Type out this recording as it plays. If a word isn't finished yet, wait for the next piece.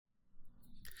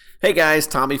Hey guys,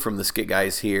 Tommy from the Skit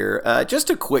Guys here. Just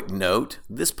a quick note,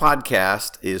 this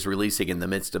podcast is releasing in the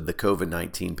midst of the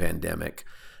COVID-19 pandemic.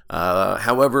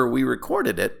 However, we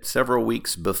recorded it several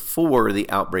weeks before the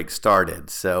outbreak started.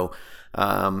 So,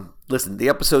 listen, the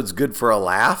episode's good for a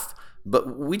laugh,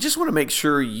 but we just want to make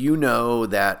sure you know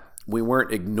that we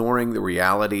weren't ignoring the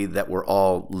reality that we're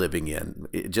all living in.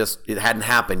 It hadn't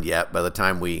happened yet by the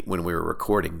time when we were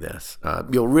recording this.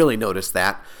 You'll really notice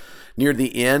that near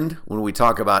the end, when we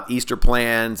talk about Easter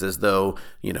plans as though,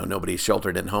 nobody's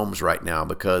sheltered in homes right now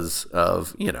because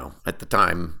of, at the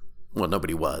time, well,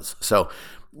 nobody was. So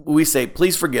we say,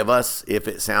 please forgive us if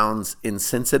it sounds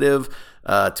insensitive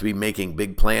to be making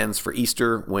big plans for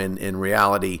Easter when in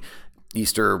reality,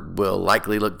 Easter will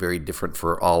likely look very different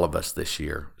for all of us this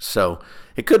year. So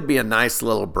it could be a nice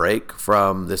little break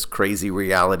from this crazy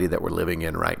reality that we're living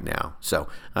in right now. So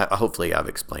hopefully I've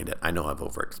explained it. I know I've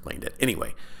over-explained it.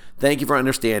 Anyway, thank you for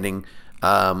understanding.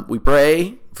 We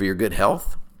pray for your good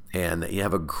health and that you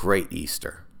have a great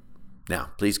Easter. Now,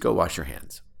 please go wash your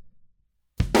hands.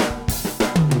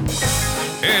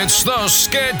 It's the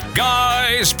Skit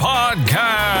Guys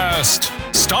Podcast,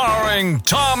 starring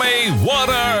Tommy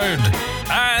Woodard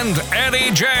and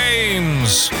Eddie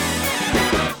James.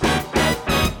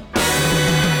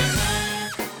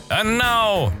 And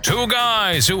now, two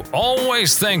guys who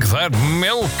always think that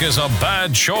milk is a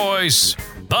bad choice,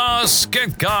 the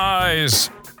Skit Guys.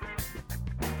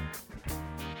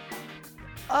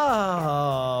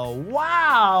 Oh,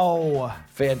 wow.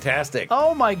 Fantastic.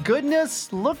 Oh, my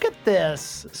goodness. Look at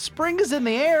this. Spring is in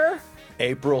the air.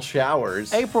 April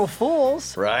showers. April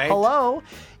Fools. Right. Hello.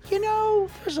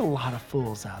 There's a lot of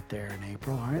fools out there in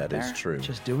April, aren't there? That is true.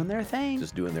 Just doing their thing.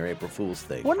 Just doing their April Fool's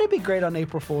thing. Wouldn't it be great on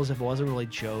April Fools if it wasn't really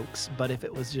jokes, but if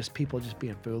it was just people just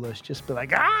being foolish, just be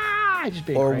like, just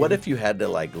being Or crazy. what if you had to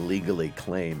legally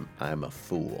claim I'm a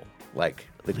fool? Like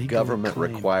the Legally government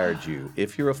claim. required you.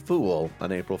 If you're a fool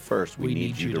on April 1st, we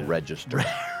need you to register.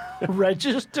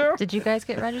 Register? Did you guys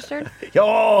get registered?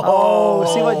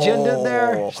 Oh, see what Jen did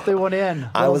there? Just threw one in.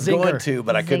 I was zinger. going to,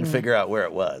 but I couldn't figure out where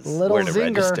it was. Little where to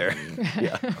zinger. register.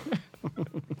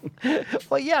 Yeah.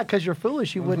 Well, yeah, because you're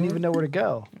foolish. You wouldn't even know where to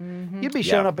go. You'd be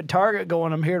showing up at Target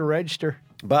going, I'm here to register.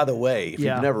 By the way, if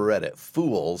Yeah. you've never read it,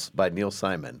 Fools by Neil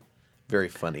Simon. Very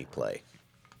funny play.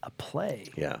 A play?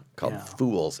 Yeah, called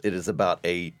Fools. It is about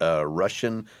a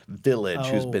Russian village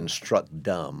who's been struck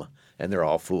dumb, and they're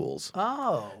all fools.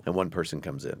 Oh. And one person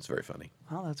comes in. It's very funny.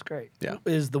 Oh, that's great. Yeah.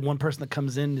 Is the one person that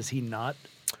comes in, is he not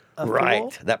a Right.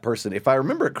 fool? That person, if I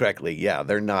remember it correctly,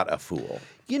 they're not a fool.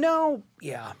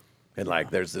 Yeah. And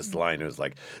there's this line who's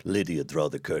like, Lydia, draw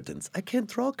the curtains. I can't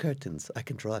draw curtains. I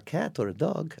can draw a cat or a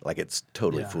dog. It's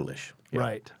totally foolish. Yeah.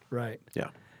 Right. Yeah.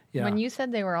 Yeah. When you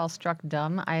said they were all struck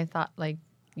dumb, I thought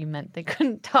you meant they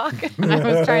couldn't talk. I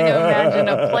was trying to imagine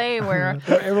a play where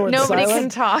everyone's nobody silent? can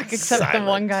talk except the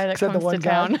one guy that Except the comes one to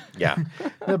guy? town. Yeah.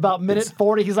 In about minute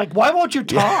 40, he's like, why won't you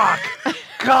talk?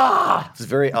 God. It's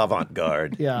very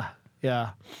avant-garde. Yeah.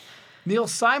 Neil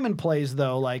Simon plays,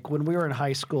 though, when we were in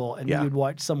high school and you'd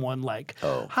watch someone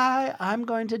hi, I'm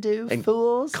going to do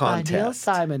Fools by Neil Contest.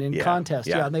 Simon in contest.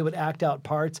 Yeah. And they would act out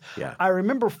parts. Yeah. I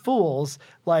remember Fools,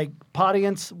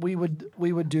 Podience, we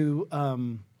would do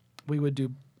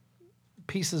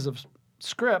pieces of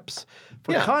scripts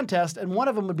for contest, and one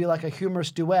of them would be like a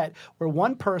humorous duet where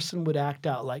one person would act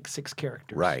out 6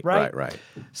 characters. Right.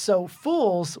 So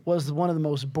Fools was one of the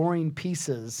most boring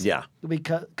pieces. Yeah.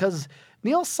 Because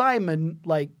Neil Simon,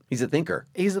 He's a thinker.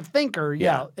 he's a thinker,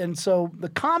 Yeah. And so the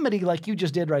comedy, like you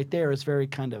just did right there, is very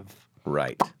kind of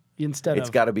Right. instead of It's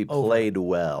got to be over. played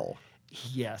well.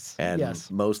 Yes. And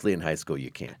yes. mostly in high school, you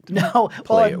can't. No.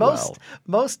 play and it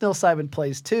most Neil Simon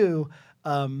plays too.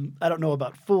 I don't know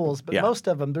about Fools, but Yeah. most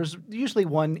of them, there's usually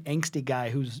one angsty guy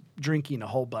who's drinking a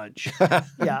whole bunch.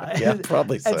 Yeah. Yeah,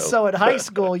 probably so. And so at high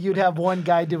school, you'd have one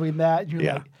guy doing that. And you're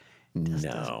Yeah. like,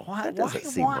 No, why, that doesn't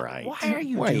seem right. Why are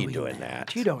you doing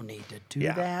that? You don't need to do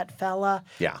Yeah. that, fella.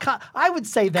 Yeah. I would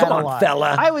say that Come a on, lot.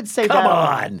 fella. I would say Come that a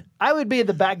lot. on. I would be in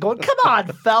the back going, come on,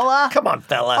 fella. Come on,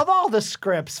 fella. Of all the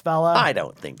scripts, fella. I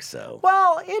don't think so.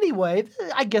 Well, anyway,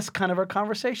 I guess kind of our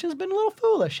conversation has been a little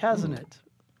foolish, hasn't it?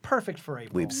 Perfect for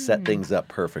April. We've set things up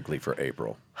perfectly for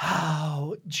April.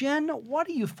 Oh, Jen, what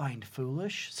do you find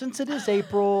foolish since it is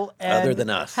April? And Other than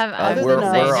us. Have other we're than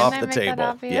us. we're Didn't off I the make that table.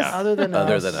 obvious? Yeah. Other than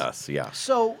Other us. than us, yeah.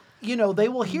 So they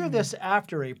will hear this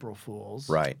after April Fools.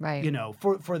 Right. Right.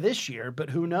 For this year, but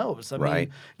who knows? I Right.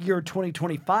 mean, year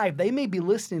 2025, they may be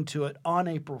listening to it on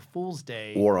April Fool's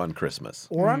Day. Or on Christmas.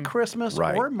 Or on Christmas,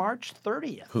 Right. or March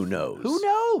 30th. Who knows? Who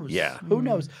knows? Yeah. Who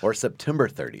knows? Or September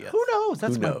 30th. Who knows?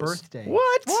 That's Who my knows? birthday.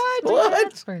 What?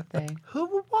 Dad's birthday.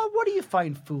 What do you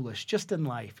find foolish just in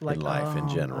life? Like, In life in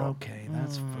general. Okay,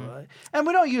 that's foolish. And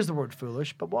we don't use the word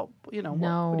foolish, but what do you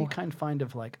No. kind of find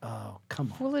of like, oh,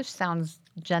 come on. Foolish sounds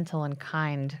gentle and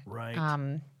kind. Right.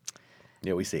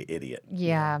 Yeah, we say idiot.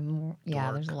 Yeah,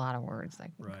 there's a lot of words I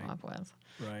can come up with.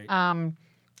 Right.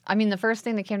 I mean, the first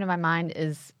thing that came to my mind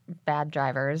is bad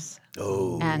drivers.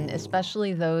 Oh. And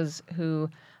especially those who,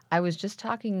 I was just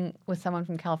talking with someone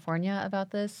from California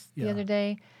about this the other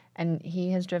day, and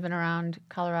he has driven around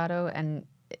Colorado and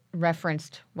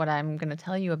referenced what I'm going to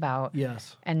tell you about.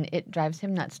 Yes. And it drives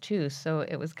him nuts too. So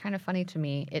it was kind of funny to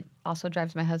me. It also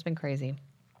drives my husband crazy.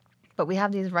 But we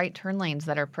have these right turn lanes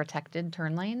that are protected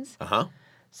turn lanes. Uh-huh.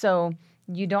 So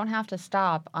you don't have to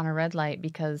stop on a red light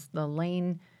because the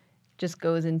lane just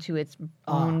goes into its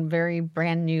own very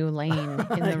brand new lane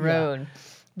in the road.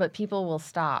 But people will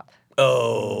stop.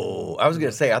 Oh, I was going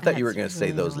to say, I thought you were That's going to say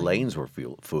really those annoying. lanes were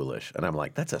foolish. And I'm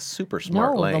like, that's a super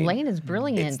smart No, lane. the lane is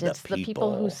brilliant. It's the the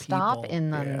people who stop people.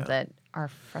 in them Yeah. that are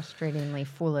frustratingly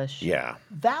foolish. Yeah.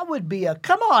 That would be a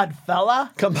come on,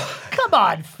 fella. Come on. Come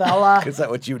on, fella. Is that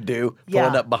what you do? Yeah.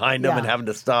 Pulling up behind them Yeah. and having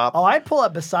to stop? Oh, I'd pull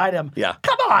up beside him. Yeah.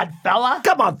 Come on, fella.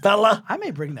 Come on, fella. I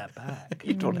may bring that back.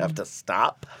 You don't have to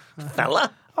stop,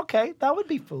 fella. Okay, that would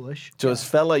be foolish. So is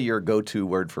fella your go-to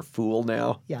word for fool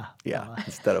now? Yeah. Yeah, fella.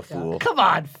 instead of fool. Come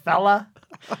on, fella.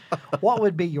 What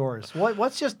would be yours?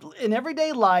 What's just in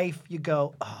everyday life you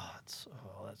go,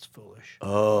 that's foolish.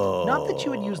 Oh. Not that you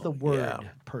would use the word yeah.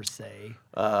 per se.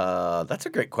 That's a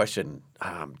great question.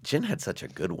 Jen had such a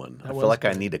good one. I feel was like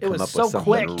I good. need to It come was up so with something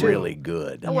quick, too. really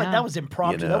good. That was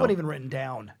impromptu. You That know. wasn't even written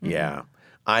down. Yeah.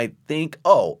 I think,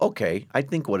 I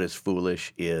think what is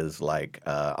foolish is like,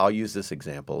 I'll use this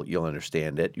example. You'll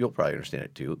understand it. You'll probably understand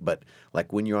it too. But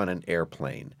like when you're on an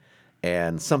airplane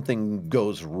and something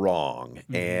goes wrong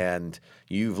and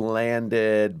you've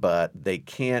landed, but they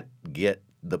can't get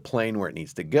the plane where it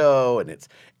needs to go.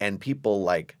 And people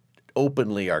like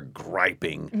openly are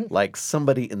griping like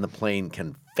somebody in the plane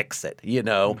can fix it,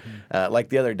 like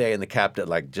the other day, and the captain,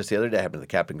 just the other day happened, the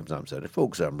captain comes on and said,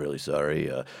 folks, I'm really sorry.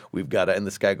 We've got to, and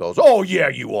this guy goes, oh yeah,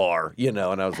 you are, and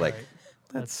I was like,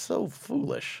 that's so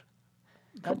foolish.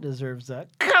 That deserves that.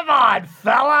 Come on,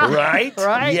 fella. Right?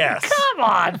 Right? Yes. Come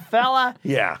on, fella.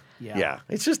 Yeah. Yeah. Yeah.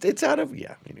 It's out of,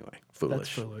 anyway,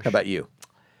 foolish. foolish. How about you?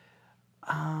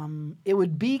 It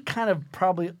would be kind of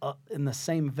probably in the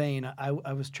same vein. I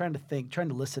was trying to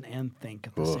listen and think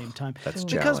at the same time. That's a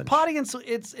because challenge. potting,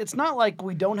 it's not like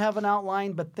we don't have an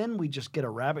outline, but then we just get a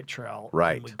rabbit trail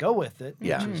Right. and we go with it.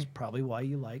 Yeah. Which is probably why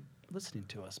you like listening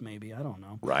to us. Maybe, I don't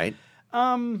know. Right?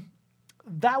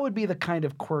 That would be the kind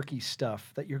of quirky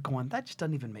stuff that you're going, that just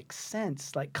doesn't even make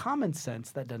sense. Like common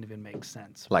sense, that doesn't even make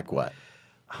sense. Like what?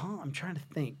 I'm trying to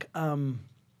think.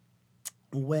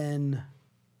 When,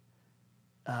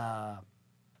 oh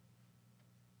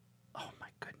my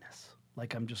goodness.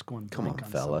 Like I'm just going Come on, blank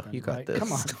on fella. something, You got right? this.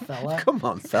 Come on, fella. Come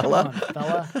on, fella. Come on,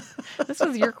 fella. This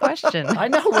was your question. I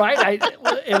know, right?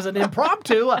 It was an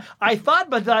impromptu. I thought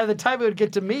by the time it would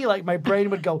get to me, like my brain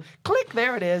would go, click,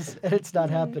 there it is. And it's not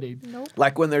happening. Nope.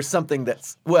 Like when there's something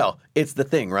it's the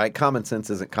thing, right? Common sense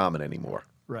isn't common anymore.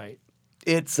 Right.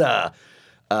 It's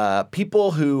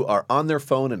people who are on their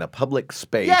phone in a public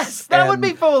space. Yes, that would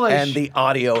be foolish. And the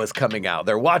audio is coming out.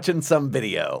 They're watching some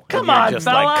video. Come and you're on, just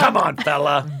fella. like, come on,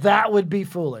 fella. That would be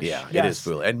foolish. Yeah, Yes. it is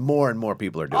foolish. And more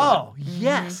people are doing Oh,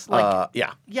 yes. Like, it.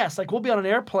 Yeah. yes, like we'll be on an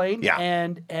airplane Yeah.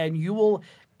 and you will,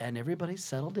 and everybody's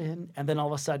settled in, and then all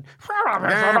of a sudden,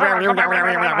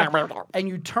 and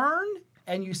you turn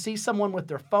and you see someone with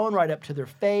their phone right up to their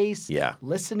face, Yeah.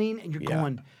 listening, and you're Yeah.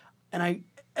 going, and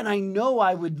I know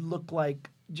I would look like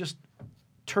just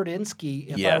Turdinsky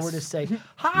if I Yes. were to say,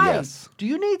 hi, Yes. do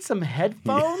you need some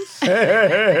headphones,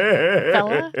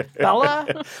 Fella?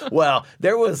 fella? Well,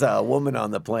 there was a woman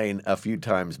on the plane a few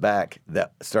times back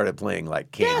that started playing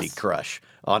like Candy Yes. Crush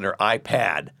on her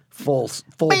iPad, full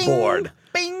Bing, board.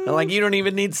 bing. I'm like, you don't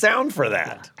even need sound for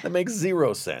that. That makes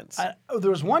zero sense.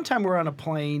 There was one time we were on a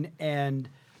plane and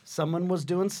someone was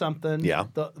doing something. Yeah.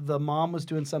 The mom was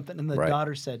doing something, and the Right.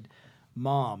 daughter said,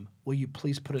 "Mom, will you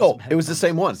please put in some headphones?" it was the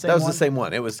same one. That was the same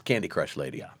one. It was Candy Crush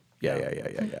Lady. Yeah.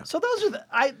 Yeah. So those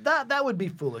are that would be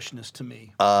foolishness to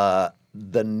me.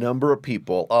 The number of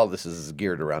people, this is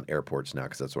geared around airports now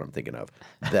because that's what I'm thinking of,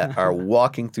 that are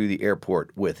walking through the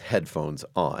airport with headphones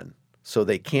on. So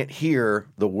they can't hear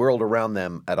the world around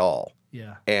them at all.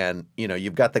 Yeah. And,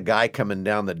 you've got the guy coming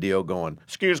down the deal going,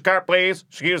 excuse cart, please.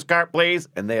 Excuse cart, please.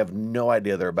 And they have no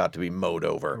idea they're about to be mowed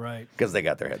over. Right. Because they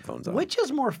got their headphones on. Which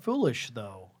is more foolish,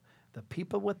 though? The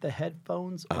people with the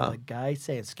headphones or the guy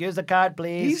saying, excuse the cart,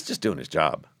 please? He's just doing his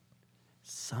job.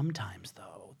 Sometimes,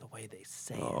 though, the way they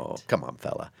say Oh, it. come on,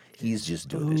 fella. He's just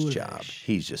doing his job.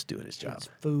 He's just doing his job. It's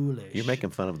foolish. You're making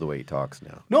fun of the way he talks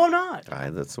now. No, I'm not.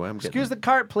 That's the way I'm getting. Excuse the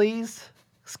cart, please.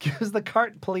 Excuse the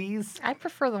cart, please. I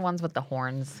prefer the ones with the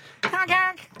horns.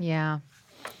 Yeah.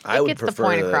 I It would gets the prefer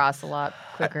point across a lot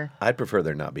quicker. I'd prefer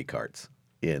there not be carts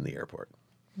in the airport.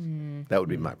 That would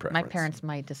be my preference. My parents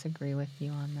might disagree with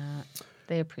you on that.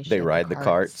 They appreciate They ride the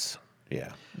carts.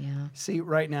 Yeah. Yeah. See,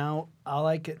 right now, all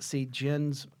I can see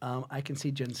Jen's. I can see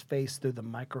Jen's face through the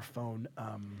microphone.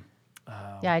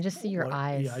 Yeah, I just see your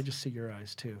eyes. Yeah, I just see your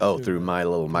eyes too. Oh, through my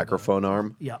little microphone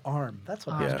arm? Yeah, arm. That's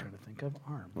what I was trying to think of.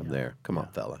 Arm. I'm yeah. there. Come on,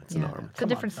 fella. It's an Yeah. arm. It's a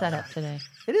different setup today.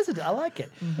 It is. I like it.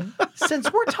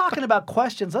 Since we're talking about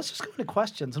questions, let's just go into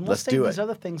questions, and we'll Let's save do these it.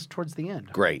 other things towards the end.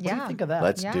 Great. What do Yeah. you think of that?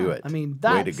 Let's Yeah. do it. I mean,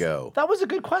 way to go. That was a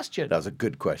good question. That was a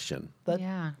good question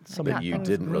Yeah. that you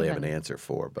didn't really have an answer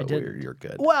for, but you're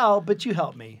good. Well, but you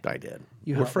helped me. I did.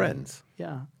 You We're helped me. friends.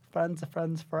 Yeah, friends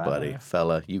forever. Buddy,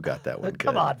 fella, you got that one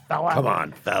Come good. on, fella. Come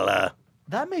on, fella.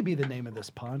 That may be the name of this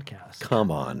podcast.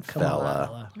 Come on, Come on, fella.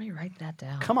 fella. Let me write that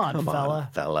down. Come on, Come fella. on,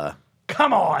 fella.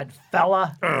 Come on,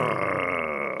 fella.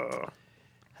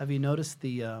 Have you noticed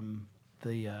the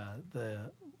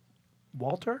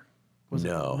Walter? Was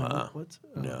No, it? huh? What's,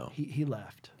 No. He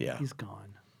left. Yeah. He's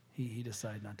gone. He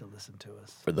decided not to listen to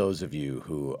us. For those of you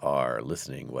who are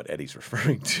listening, what Eddie's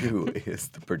referring to is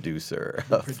the producer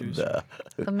of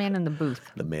The man in the booth.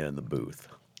 the man in the booth.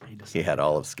 He decided. He had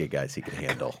all of Skid Guys he could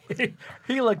handle.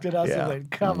 He looked at us Yeah. and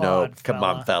went, "Come Nope. on, Come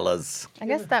fella." on, fellas. I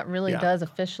guess that really Yeah. does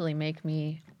officially make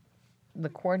me the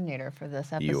coordinator for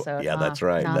this episode. Yeah, huh? that's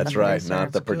right. Not That's the right. producer.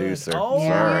 Not the producer. Oh,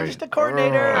 Yeah. you're just a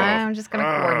coordinator. I'm just going to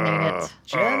coordinate it.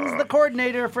 Jen's the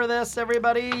coordinator for this,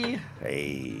 everybody.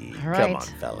 Hey, All come right. on,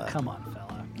 fella. Come on,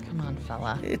 fella. Come on,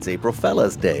 fella. It's April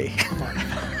Fellas Day.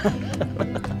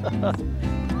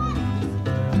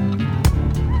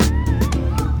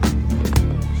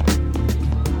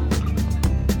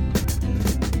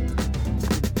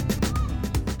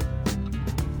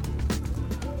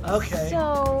 Okay.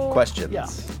 So, Questions. Yeah.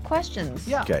 questions.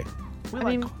 Yeah. Okay. We I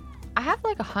mean, I have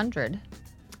like 100.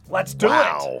 let's do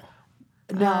Wow.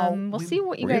 it. Now, We'll see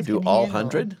what you We're guys gonna do can all handle.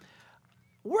 100?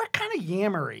 we're kind of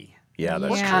yammery. Yeah,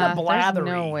 that's yeah, kinda There's blathery.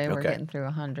 no way we're Okay. getting through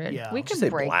 100. Yeah. We Did can Say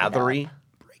break blathery. it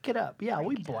up. Break it up. Yeah,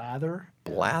 we blather.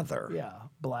 Blather. Yeah,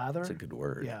 blather. That's a good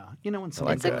word. Yeah. You know when like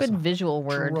someone's It's a good visual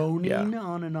word. droning Yeah.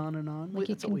 on and on and on. Like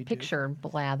you That's what can we do. picture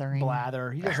blathering.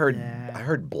 Blather. You I just- heard yeah, I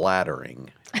heard blathering.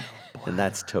 And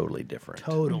that's totally different.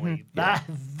 totally. That,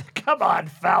 come on,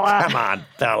 fella. Come on,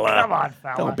 fella. Come on,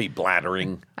 fella. Don't be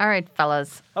blathering. All right,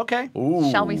 fellas. Okay.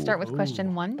 Ooh. Shall we start with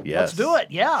question 1? Yes. Let's do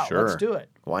it. Yeah, Sure. let's do it.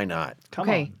 Why not? Come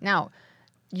Okay, on. now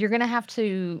you're going to have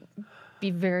to be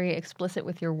very explicit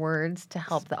with your words to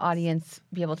help the audience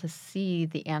be able to see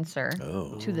the answer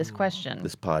to this question.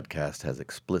 This podcast has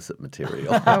explicit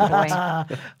material. Oh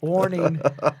boy, Warning.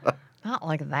 not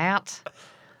like that.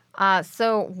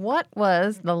 So, what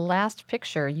was the last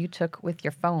picture you took with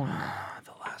your phone?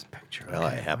 The last picture. Well,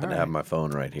 I happen to have my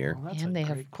phone right here. That's And a they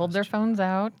have great pulled their phones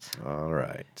out. All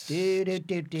right. Do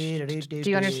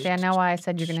you understand now why I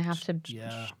said you're going to have to?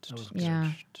 Yeah. That was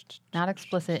Yeah, not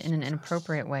explicit in an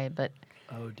inappropriate way, but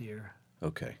Oh dear.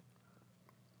 Okay.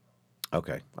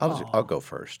 Okay. I'll go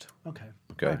first. Okay.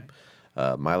 Okay. All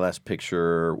right. My last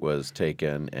picture was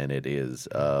taken, and it is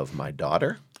of my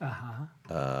daughter.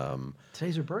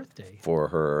 Today's her birthday. For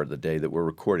her, the day that we're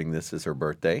recording this is her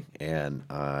birthday, and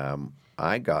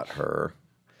I got her.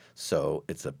 So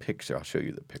it's a picture. I'll show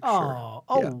you the picture. Oh,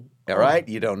 Yeah. All right.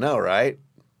 You don't know, right?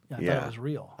 Yeah, I thought it was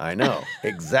real. I know.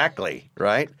 Exactly.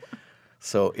 Right?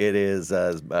 So it is,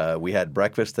 we had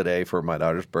breakfast today for my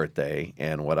daughter's birthday,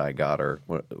 and what I got her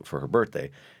for her birthday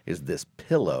is this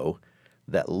pillow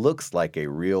that looks like a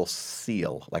real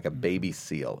seal, like a baby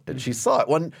seal. And she saw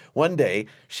it one day.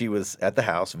 She was at the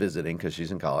house visiting because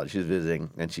she's in college. She's visiting,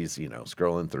 and she's,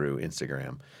 scrolling through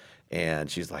Instagram.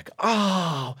 And she's like,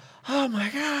 oh my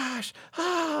gosh,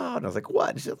 oh. And I was like, what?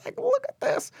 And she's like, look at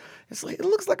this. It's like, it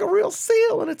looks like a real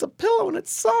seal, and it's a pillow, and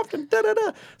it's soft, and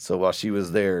da-da-da. So while she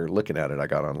was there looking at it, I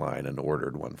got online and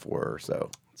ordered one for her.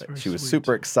 So she was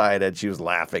super excited. She was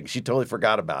laughing. She totally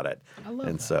forgot about it. I love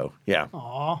and that. so, yeah.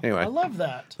 Aw, Anyway. I love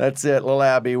that. That's it, little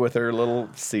Abby with her little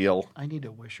seal. I need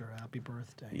to wish her a happy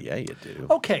birthday. Yeah, you do.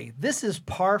 Okay, this is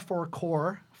par for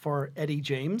core for Eddie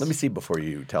James. Let me see before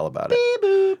you tell about it.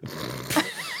 Beep boop.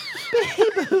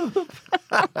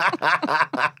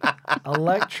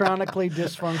 Electronically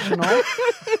dysfunctional.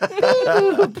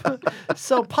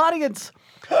 So, audience,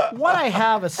 what I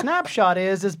have a snapshot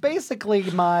is basically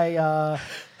my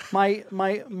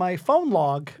my phone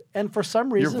log, and for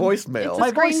some reason, Your voicemail. It's my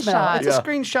a voicemail. screenshot. It's a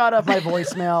screenshot of my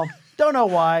voicemail. Don't know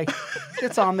why.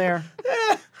 It's on there.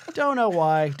 Don't know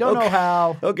why. Don't know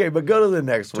how. Okay, but go to the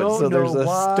next one. Don't So there's know a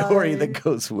why. story that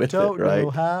goes with Don't it, right? know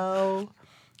how.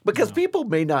 Because people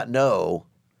may not know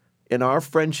in our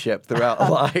friendship throughout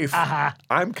life,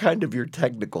 I'm kind of your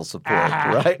technical support,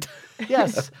 right?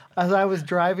 Yes, as I was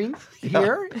driving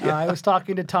here, I was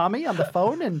talking to Tommy on the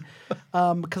phone,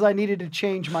 and because I needed to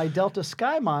change my Delta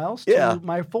Sky miles to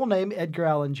my full name, Edgar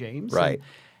Allan James. Right.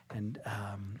 And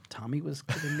Tommy was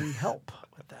giving me help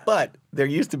with that. But there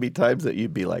used to be times that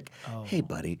you'd be like, hey,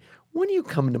 buddy, when are you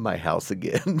coming to my house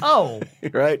again? Oh,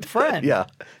 right? friend. Yeah.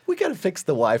 We got to fix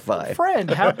the Wi-Fi. friend,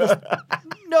 have this.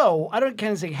 No, I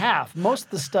can't say half. Most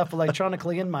of the stuff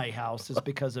electronically in my house is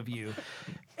because of you.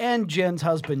 And Jen's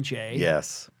husband, Jay.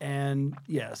 Yes. And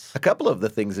yes. A couple of the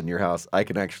things in your house I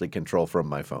can actually control from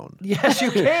my phone. Yes,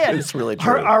 you can. It's really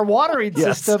true. Our watering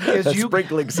Yes. system is A you.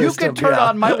 sprinkling You system, can turn yeah.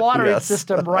 on my watering Yes.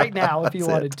 system right now if you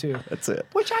That's wanted it. to. That's it.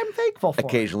 Which I'm thankful for.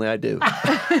 Occasionally I do.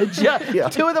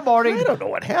 2 in the morning. I don't know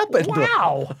what happened.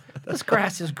 Wow, this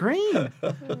grass is green.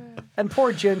 And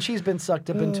poor Jen, she's been sucked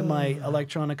up into my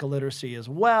electronic illiteracy as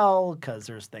well, because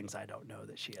there's things I don't know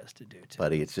that she has to do too.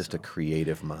 Buddy, it's just a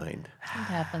creative mind. It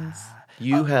happens.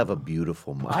 You have a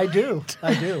beautiful mind. I do.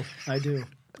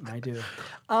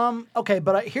 Okay,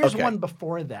 but here's Okay. one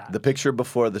before that. The picture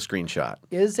before the screenshot.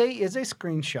 Is a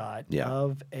screenshot Yeah.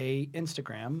 of a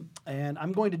Instagram, and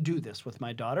I'm going to do this with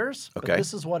my daughters. But Okay.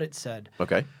 this is what it said.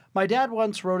 Okay. My dad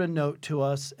once wrote a note to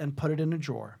us and put it in a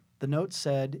drawer. The note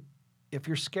said, "If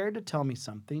you're scared to tell me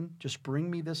something, just bring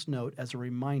me this note as a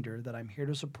reminder that I'm here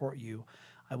to support you.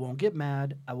 I won't get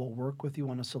mad. I will work with you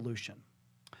on a solution."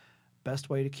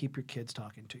 Best way to keep your kids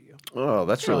talking to you. Oh,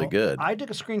 that's really So good. I took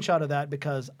a screenshot of that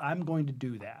because I'm going to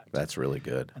do that. That's really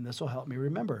good. And this will help me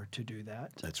remember to do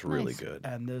that. That's really Nice. good.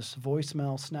 And this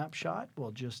voicemail snapshot will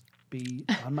just be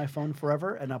on my phone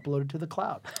forever and uploaded to the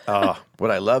cloud. What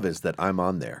I love is that I'm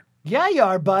on there. Yeah, you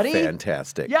are, buddy.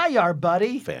 Fantastic. Yeah, you are,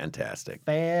 buddy. Fantastic.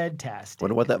 Fantastic.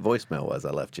 Wonder what that voicemail was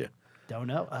I left you. Don't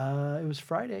know. It was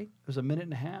Friday. It was a minute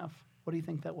and a half. What do you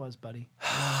think that was, buddy?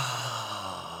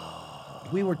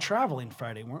 We were traveling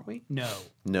Friday, weren't we? No.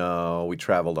 No, we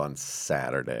traveled on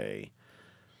Saturday.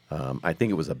 I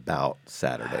think it was about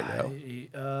Saturday,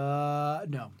 though.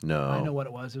 No. No. I know what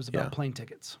it was. It was about Yeah. plane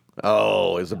tickets.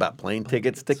 Oh, it was about plane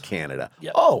tickets to Canada.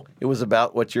 Yep. Oh, it was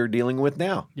about what you're dealing with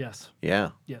now. Yes.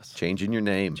 Yeah. Yes. Changing your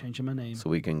name Changing my name. so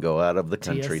we can go out of the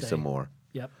country TSA. some more.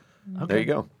 Yep. There you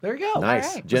go. There you go. Nice.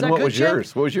 All right. Jen, Was that what good, was Jen?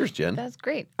 yours? What was yours, Jen? That's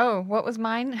great. Oh, what was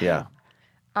mine? Yeah.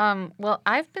 Well,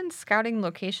 I've been scouting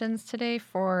locations today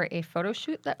for a photo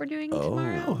shoot that we're doing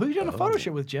tomorrow. Oh, who you doing a photo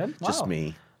shoot with, Jen? Just Wow.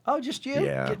 me. Oh, just you?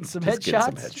 Yeah. Getting some Just getting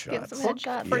some headshots? Just get some Shots.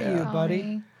 headshots For you, Oh,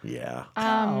 buddy. Yeah.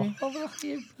 Oh, well,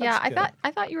 Yeah, that's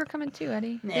I thought you were coming too,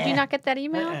 Eddie. Did Nah. you not get that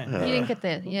email? Uh-uh. You didn't get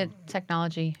the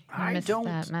technology. You I missed don't.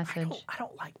 that message. I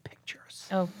don't like pictures.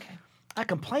 Okay. I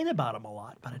complain about them a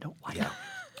lot, but I don't like them.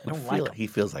 I don't Feel- like them. he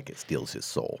feels like it steals his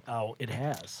soul. Oh, it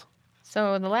has.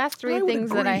 So the last three I would things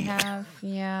that I agree. have,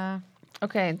 yeah.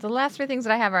 Okay, the last three things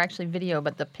that I have are actually video,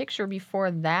 but the picture before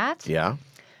that Yeah.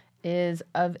 is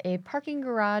of a parking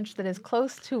garage that is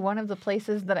close to one of the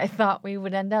places that I thought we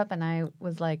would end up, and I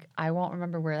was like, I won't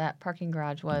remember where that parking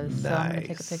garage was, so I'm gonna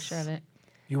take a picture of it.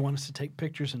 You want us to take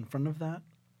pictures in front of that?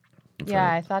 Yeah,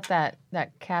 I thought that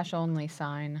cash only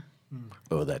sign.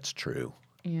 Oh, that's true.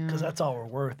 Yeah. Because that's all we're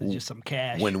worth is just some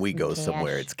cash. When we go Cash.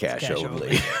 somewhere, it's cash, cash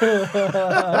only.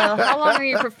 Well, how long are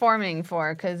you performing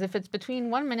for? Because if it's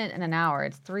between 1 minute and an hour,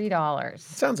 it's $3.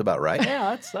 Sounds about right.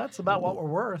 Yeah, that's about what we're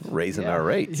worth. Raising Yeah. our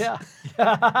rates. Yeah.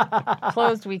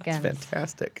 Closed weekends.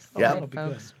 Fantastic. All Yeah. right,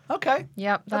 folks. Okay.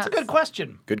 Yep. That's a good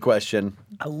question. Good question.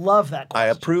 I love that I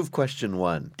question. approve question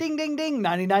 1. Ding, ding, ding.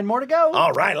 99 more to go.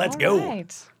 All right, let's All go.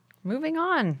 right. Moving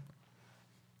on.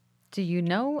 Do you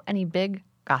know any big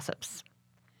gossips?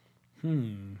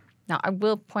 Now, I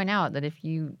will point out that if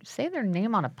you say their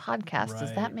name on a podcast,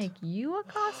 does that Right. make you a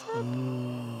gossip?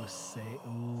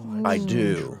 I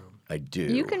do. I do.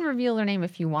 You can reveal their name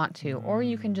if you want to, or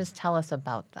you can just tell us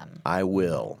about them. I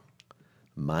will.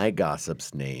 My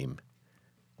gossip's name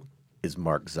is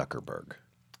Mark Zuckerberg.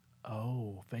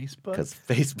 Oh, Facebook? Because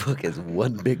Facebook is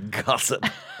one big gossip,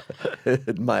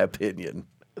 in my opinion.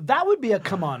 That would be a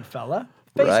come on, fella.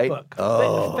 Right? Facebook.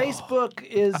 Oh. Facebook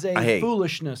is a Hey.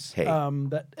 foolishness. Hey.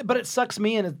 But it sucks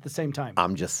me in at the same time.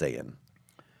 I'm just saying.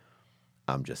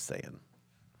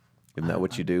 Isn't that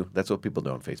what you do? That's what people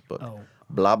do on Facebook. Oh.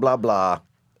 Blah, blah, blah.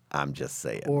 I'm just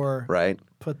saying. Or right?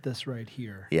 put this right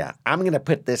here. Yeah. I'm going to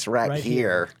put this right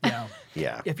here. Yeah.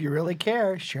 Yeah. If you really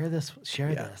care, share this. Share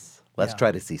Yeah. this. Let's Yeah.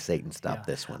 try to see Satan stop Yeah.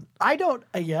 this one. I don't.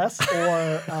 Yes.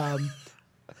 Or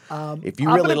If you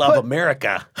I'm really gonna love put-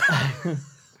 America.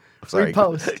 Sorry.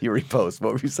 Repost. You repost.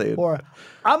 What were you saying? or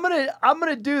I'm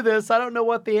gonna do this. I don't know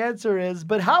what the answer is,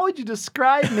 but how would you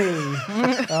describe me?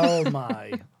 Oh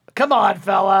my! Come on,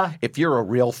 fella. If you're a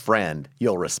real friend,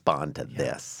 you'll respond to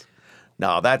this.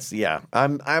 No, that's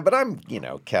but I'm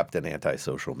Captain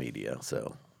Anti-Social Media.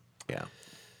 So, yeah,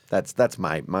 that's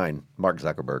mine. Mark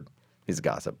Zuckerberg, he's a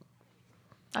gossip.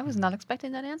 I was not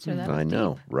expecting that answer. That was I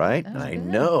know, deep. right? That was I good.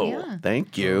 know. Yeah.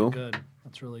 Thank you. Good.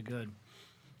 That's really good.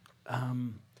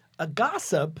 A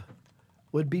gossip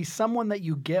would be someone that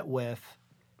you get with,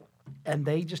 and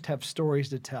they just have stories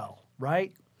to tell,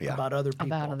 right? Yeah. About other people.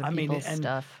 About other people's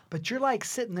stuff. But you're like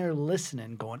sitting there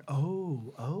listening, going,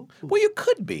 "Oh." Well, you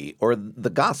could be, or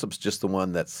the gossip's just the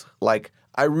one that's like,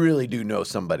 I really do know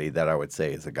somebody that I would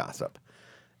say is a gossip.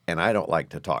 And I don't like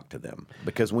to talk to them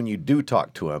because when you do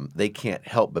talk to them, they can't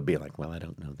help but be like, well, I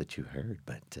don't know that you heard,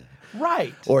 but.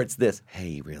 Right. Or it's this, hey,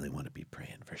 you really want to be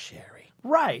praying for Sherry.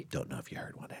 Right. Don't know if you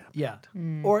heard what happened. Yeah.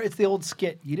 Or it's the old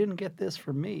skit. You didn't get this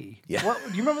from me. Yeah. What,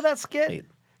 do you remember that skit? Hey,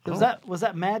 was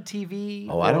that Mad TV?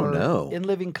 Oh, I don't or know. In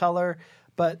Living Color.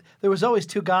 But there was always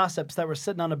two gossips that were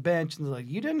sitting on a bench and they're like,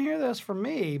 you didn't hear this from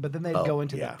me. But then they'd go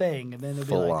into yeah. the thing and then they'd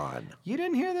Full be like, on. you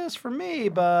didn't hear this from me,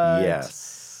 but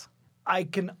Yes. I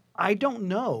don't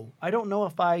know. I don't know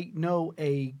if I know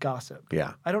a gossip.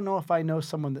 Yeah. I don't know if I know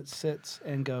someone that sits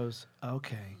and goes,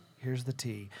 okay, here's the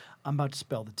tea. I'm about to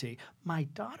spill the tea. My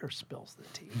daughter spills the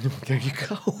tea. There you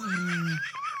go.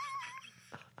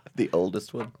 The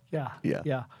oldest one? Yeah. Yeah.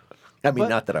 Yeah. I mean, But-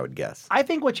 not that I would guess. I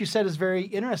think what you said is very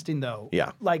interesting, though.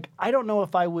 Yeah. Like, I don't know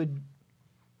if I would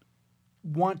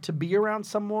want to be around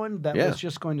someone that Yeah. was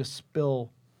just going to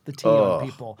spill the tea on Ugh,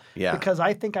 people. yeah. Because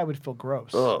I think I would feel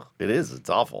gross. Ugh, it is. It's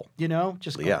awful. You know?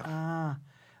 Just going, Yeah.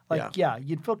 yeah,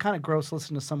 you'd feel kind of gross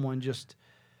listening to someone just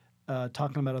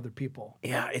talking about other people.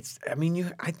 Yeah,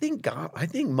 I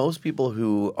think most people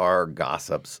who are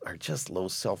gossips are just low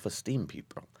self-esteem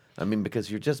people. I mean, because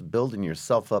you're just building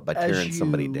yourself up by tearing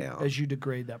somebody down. As you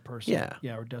degrade that person. Yeah.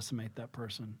 Yeah, or decimate that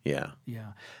person. Yeah,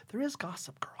 Yeah. There is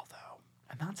Gossip Girl, though.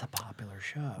 And that's a popular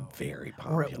show. very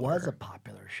popular. Or it was a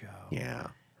popular show. Yeah.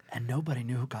 And nobody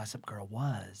knew who Gossip Girl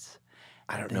was.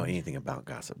 I don't know anything about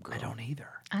Gossip Girl. I don't either.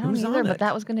 I don't Who's either, on but it?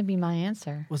 that was going to be my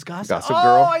answer. Was Gossip Gossip Oh,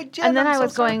 Girl? I did. And then I'm I so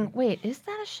was sorry. going, wait, is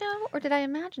that a show or did I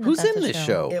imagine Who's that's in a this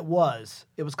show? It was.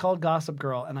 It was called Gossip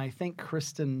Girl, and I think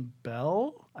Kristen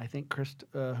Bell. I think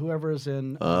whoever is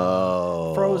in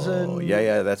Oh, Frozen.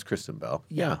 Yeah, that's Kristen Bell.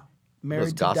 yeah, Married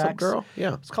Was to Gossip Dax. Girl?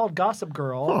 Yeah. It's called Gossip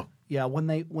Girl. Huh. Yeah, when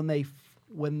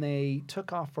they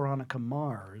took off Veronica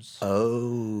Mars.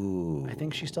 Oh. I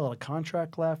think she still had a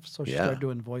contract left, so she Yeah. started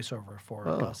doing voiceover for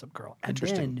Gossip Girl. And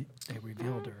then they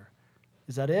revealed her.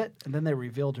 Is that it? And then they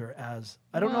revealed her as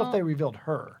I don't know if they revealed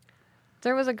her.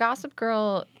 There was a Gossip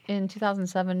Girl in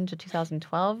 2007 to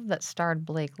 2012 that starred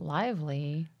Blake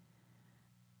Lively.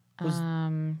 Was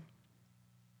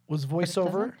But it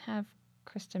voiceover? doesn't have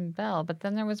Kristen Bell, but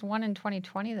then there was one in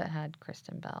 2020 that had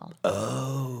Kristen Bell.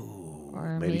 Oh.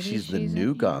 Or Maybe she's the in new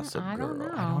here? Gossip I don't Girl.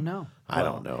 know. I don't know. I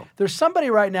don't know. There's somebody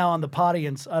right now on our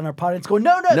audience going,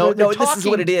 no, No, they're this is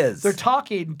what it is. They're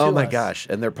talking to Oh my us. gosh!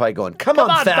 And they're probably going, "Come Come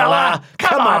on, on, fella! fella! Come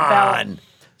Come on, fella!" on!"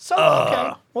 So,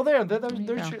 okay. Well, there's you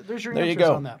your go. there's your There you answers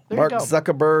go. on that. There Mark you go.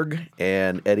 Zuckerberg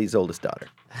and Eddie's oldest daughter.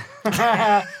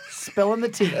 Spilling the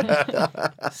tea.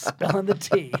 Spilling the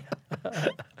tea.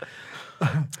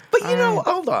 But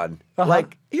hold on.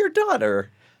 Like your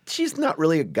daughter, she's not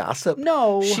really a gossip.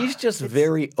 No, She's just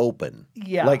very open.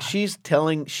 Yeah. Like she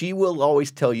will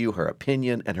always tell you her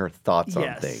opinion and her thoughts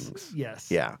on things. Yes.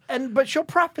 Yeah. But she'll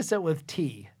preface it with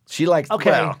tea. She likes,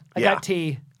 Okay, well, I yeah. got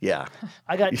tea. Yeah.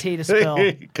 I got tea to spill.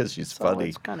 Because she's So funny.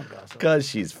 it's kind of gossip. Because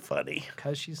she's funny.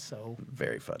 Because she's so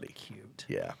Very funny. cute.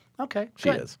 Yeah. Okay, She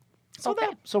good. is. So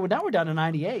now we're down to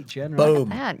 98, Jen. Right? Boom.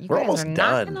 that. You We're guys almost are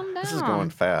done. knocking them This is down. going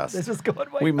fast. This is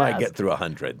going way we might fast. get through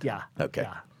 100. Yeah. Okay.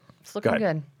 Yeah. It's looking Go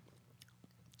ahead. good.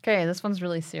 Okay, this one's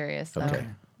really serious, though. Okay.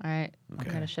 All right, I'm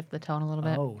going to shift the tone a little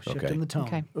bit. Oh, shifting Okay. the tone.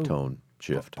 Okay. Ooh. Tone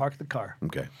shift. Park the car.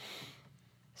 Okay.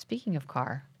 Speaking of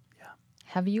car, Yeah.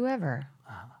 have you ever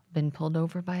been pulled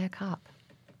over by a cop?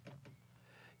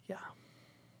 Yeah.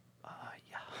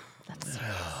 Yeah. That's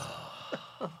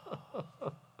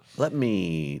Let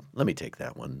me take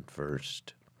that one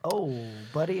first. Oh,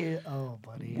 buddy. Oh,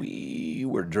 buddy. We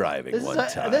were driving This one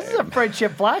is time. this is a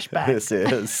friendship flashback. This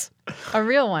is. a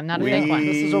real one, not a fake one.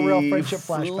 This is a real friendship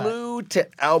flashback. Flew flew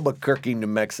to Albuquerque, New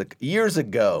Mexico years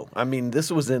ago. I mean,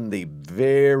 this was in the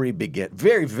very,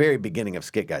 very beginning of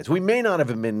Skit Guys. We may not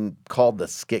have been called the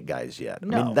Skit Guys yet.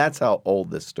 No. I mean, that's how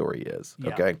old this story is.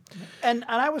 Yeah. Okay. And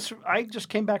I just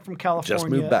came back from California. Just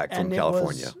moved back from and it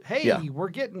California. was, hey, Yeah. we're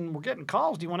getting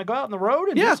calls. Do you want to go out on the road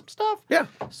and Yeah. do some stuff? Yeah.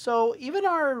 So even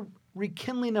our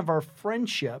rekindling of our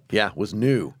friendship Yeah, was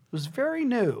new. was very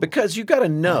new. Because you got to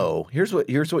know. Here's what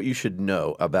you should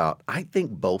know about. I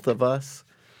think both of us,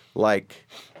 like,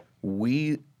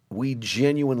 we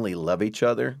genuinely love each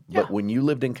other. But when you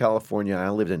lived in California and I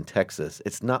lived in Texas,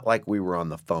 it's not like we were on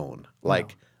the phone.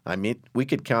 Like, I mean, we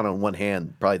could count on one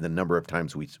hand probably the number of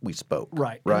times we spoke.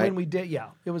 Right. Right. And when we did,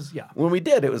 it was. When we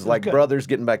did, it was like good. brothers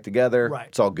getting back together. Right.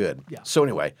 It's all good. Yeah. So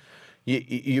anyway,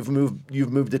 you've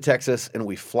moved to Texas, and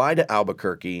we fly to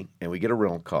Albuquerque, and we get a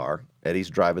rental car. Eddie's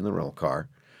driving the rental car,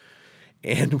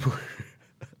 and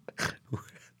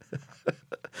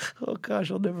oh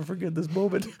gosh, I'll never forget this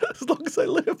moment as long as I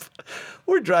live.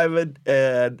 We're driving,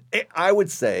 and I would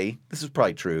say this is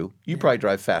probably true. You probably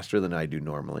drive faster than I do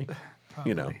normally.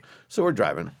 You know, so we're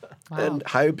driving, and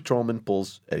highway patrolman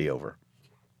pulls Eddie over,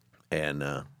 and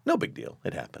no big deal.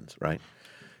 It happens, right?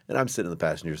 And I'm sitting in the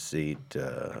passenger seat.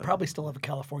 Probably still have a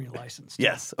California license.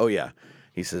 Yes. Oh, yeah.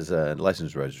 He says,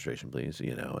 license registration, please,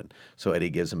 you know. And so Eddie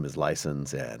gives him his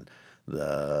license, and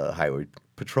the highway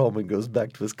patrolman goes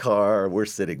back to his car. We're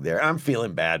sitting there. I'm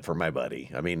feeling bad for my buddy.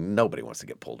 I mean, nobody wants to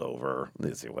get pulled over,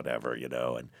 whatever, you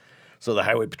know. And so the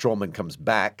highway patrolman comes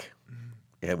back,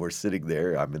 and we're sitting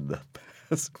there. I'm in the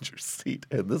passenger seat,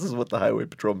 and this is what the highway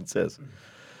patrolman says.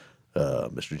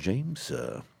 Mr. James,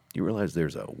 you realize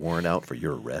there's a warrant out for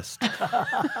your arrest?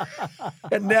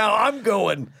 And now I'm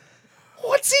going,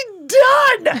 what's he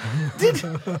done?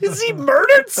 Has he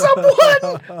murdered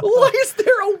someone? Why is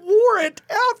there a warrant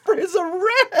out for his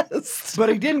arrest? But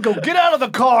he didn't go, get out of the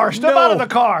car, step out of the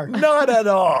car. Not at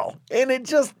all. And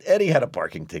Eddie had a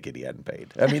parking ticket he hadn't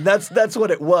paid. I mean, that's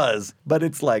what it was. But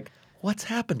it's like, what's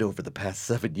happened over the past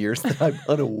 7 years that I'm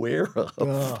unaware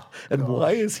of? And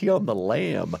why is he on the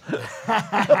lam?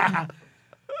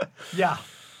 Yeah.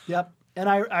 Yep. And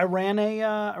I ran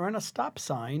a stop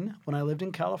sign when I lived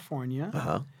in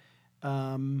California.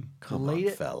 Come late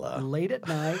on, fella. Late at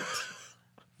night.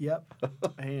 Yep.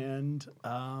 And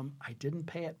I didn't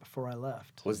pay it before I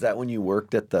left. Was that when you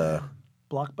worked at the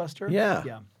Blockbuster? Yeah.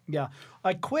 Yeah. Yeah.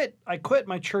 I quit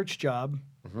my church job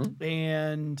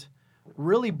and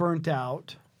really burnt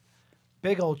out.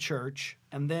 Big old church.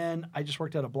 And then I just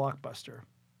worked at a Blockbuster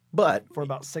for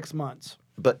about 6 months.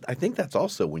 But I think that's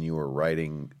also when you were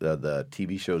writing the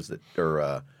TV shows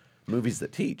or movies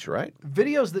that teach, right?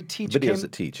 Videos that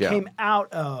teach. Came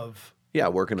out of. Yeah,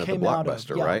 working at the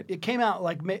Blockbuster, right? It came out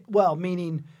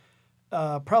meaning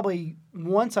probably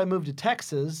once I moved to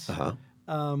Texas.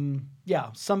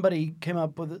 Somebody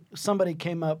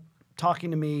came up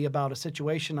talking to me about a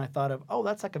situation. I thought of,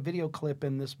 that's like a video clip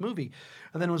in this movie,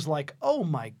 and then it was like, oh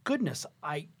my goodness,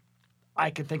 I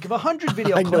could think of 100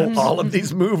 video clips. I know all of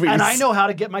these movies. And I know how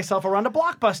to get myself around a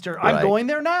Blockbuster. Right. I'm going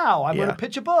there now. I'm going to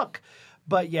pitch a book.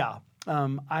 But yeah,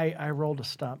 I rolled a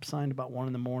stop sign about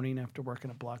 1 a.m. after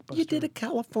working at Blockbuster. You did a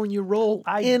California roll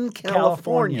in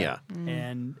California.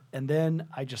 And then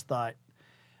I just thought,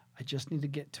 I just need to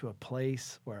get to a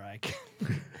place where I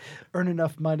can earn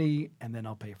enough money, and then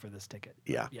I'll pay for this ticket.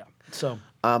 Yeah. Yeah. So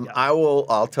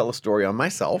I'll tell a story on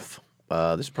myself.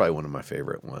 This is probably one of my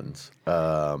favorite ones.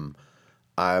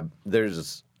 I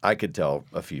could tell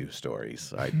a few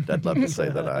stories. I'd love to say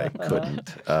that I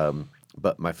couldn't.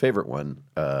 But my favorite one,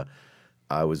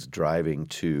 I was driving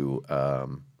to,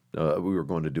 we were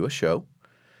going to do a show.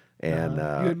 And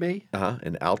you and me?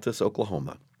 In Altus,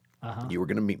 Oklahoma. You were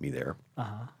going to meet me there.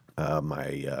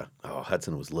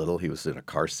 Hudson was little. He was in a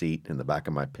car seat in the back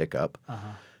of my pickup.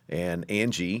 And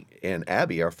Angie and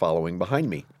Abby are following behind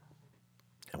me.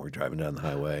 And we're driving down the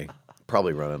highway,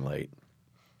 probably running late.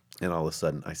 And all of a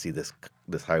sudden, I see this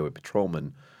highway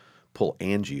patrolman pull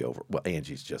Angie over. Well,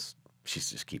 she's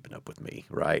just keeping up with me,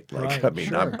 right? Like, right, I mean,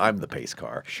 sure. I'm the pace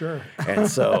car. Sure. And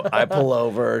so I pull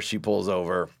over, she pulls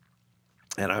over,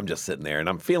 and I'm just sitting there, and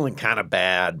I'm feeling kind of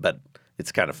bad, but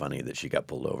it's kind of funny that she got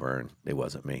pulled over and it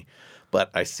wasn't me. But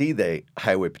I see the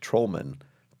highway patrolman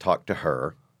talk to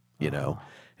her, you know,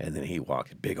 and then he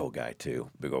walks, big old guy,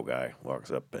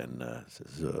 walks up and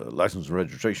says, license and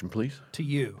registration, please. To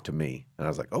you. To me. And I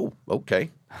was like, oh, okay.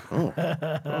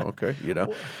 Okay, you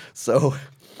know. So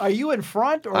are you in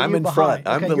front or are I'm you in behind? front.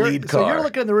 I'm the lead car. So you're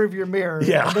looking in the rearview mirror,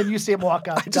 Yeah. and then you see him walk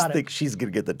out. I just think she's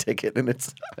going to get the ticket, and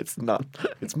it's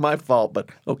my fault, but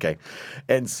okay.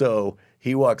 And so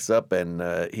he walks up,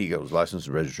 and he goes, license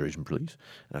and registration, please.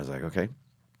 And I was like, okay.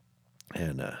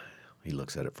 And he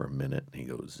looks at it for a minute, and he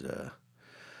goes,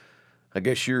 I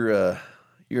guess you're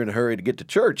in a hurry to get to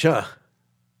church, huh?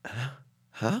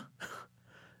 Huh?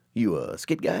 You a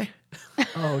skit guy?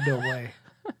 Oh, no way.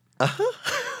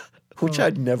 Which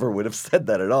I never would have said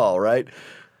that at all, right?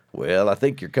 Well, I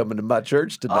think you're coming to my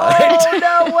church tonight. Oh,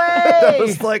 no way! I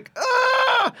was like,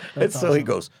 ah! That's and so he awesome.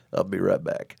 goes, I'll be right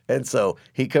back. And so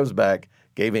he comes back,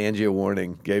 gave Angie a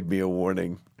warning, gave me a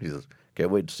warning. He says,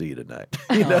 can't wait to see you tonight.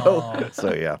 You know? Oh,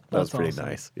 So, yeah, that was that's pretty awesome.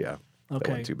 nice. Yeah. That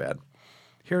Okay. wasn't too bad.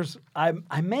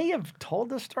 I may have told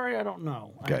this story. I don't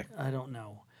know. Okay. I don't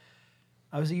know.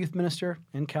 I was a youth minister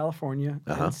in California,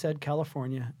 in said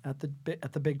California, at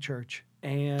the big church,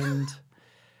 and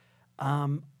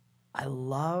I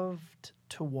loved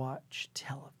to watch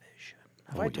television.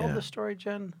 Have I told yeah. this story,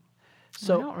 Jen? I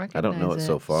So don't recognize I don't know it so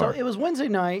so far. it was Wednesday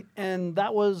night, and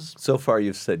that was So far,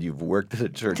 you've said you've worked at a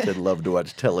church and love to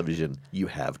watch television. You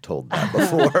have told that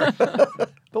before.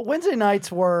 But Wednesday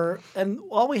nights were, and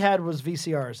all we had was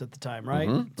VCRs at the time,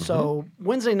 right? So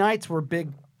Wednesday nights were big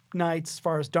nights as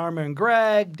far as Dharma and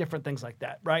Greg, different things like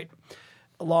that, right?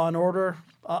 Law and Order,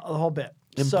 the whole bit.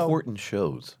 So Important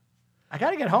shows. I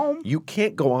got to get home. You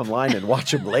can't go online and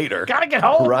watch them later. Got to get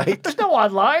home. Right? There's no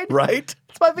online. Right?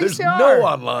 It's my VCR. There's no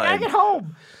online. I gotta get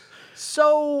home.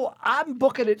 So I'm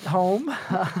booking it home,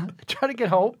 trying to get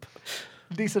home,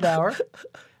 decent hour,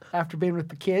 after being with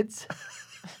the kids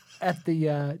at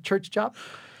the church job.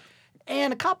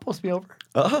 And a cop pulls me over.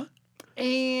 Uh-huh.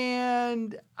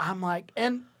 And I'm like,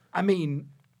 and I mean,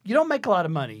 you don't make a lot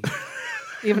of money.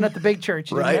 Even at the big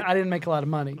church, Right. I didn't make a lot of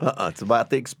money. It's about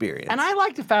the experience. And I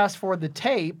like to fast forward the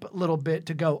tape a little bit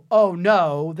to go, oh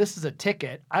no, this is a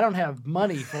ticket. I don't have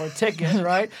money for a ticket,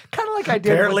 right? Kind of like I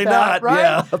did Apparently with that, not, right?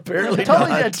 yeah, apparently totally,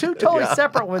 not. Yeah, two totally Yeah.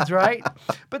 separate ones, right?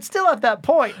 But still at that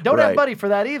point, don't have Right. money for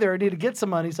that either. I need to get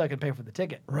some money so I can pay for the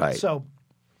ticket. Right. So,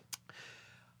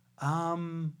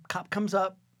 cop comes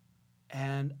up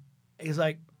and he's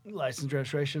like, license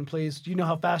registration, please. Do you know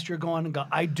how fast you're going? And go,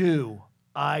 I do.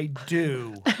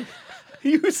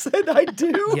 You said I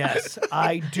do? Yes,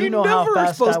 I do You know how never were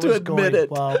fast I was supposed to admit going.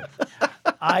 it. Well,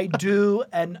 I do,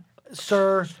 and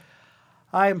sir,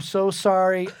 I am so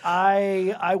sorry.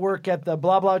 I work at the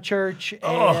blah blah church,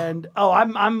 and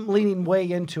I'm leaning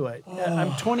way into it.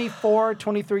 I'm 24,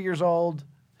 23 years old.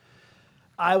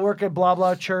 I work at blah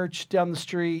blah church down the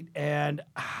street, and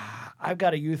I've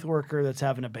got a youth worker that's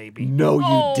having a baby. No,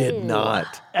 you did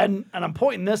not. And I'm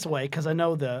pointing this way because I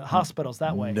know the hospital's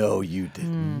that way. No, you did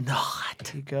not.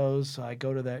 He goes, I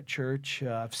go to that church.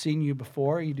 I've seen you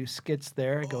before. You do skits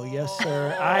there. I go, yes,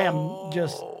 sir. I am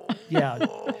just, yeah.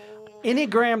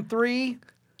 Enneagram 3,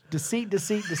 deceit,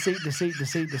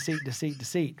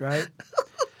 right?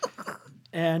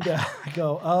 And I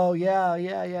go, oh,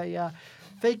 yeah.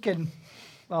 Thinking,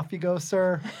 off you go,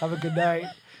 sir. Have a good night.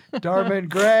 Dharma and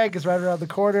Greg is right around the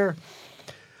corner.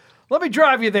 Let me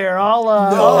drive you there. I'll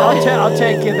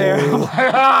take you there. I'm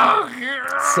like,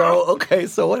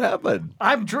 So what happened?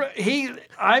 I'm in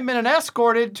an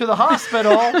escorted to the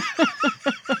hospital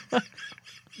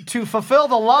to fulfill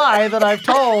the lie that I've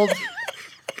told.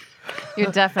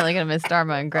 You're definitely going to miss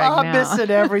Dharma and Greg I'm now. missing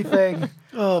everything.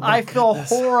 Oh, I feel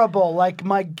horrible. Like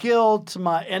my guilt,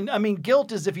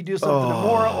 guilt is if you do something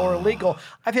immoral or illegal.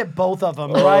 I've hit both of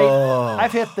them, right?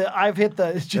 I've hit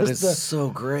That is the. so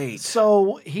great.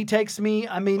 So he takes me.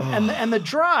 And the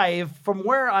drive from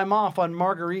where I'm off on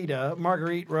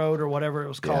Marguerite Road or whatever it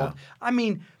was called.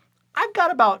 Yeah. I've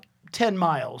got about 10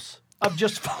 miles of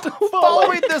just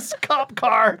following this cop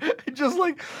car, just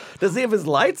like. Does he have his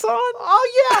lights on?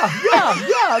 Oh yeah,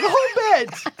 the whole bit.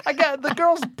 I got the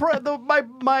girl's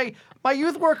my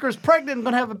youth worker's pregnant and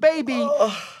gonna have a baby,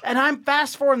 and I'm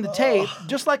fast forwarding the tape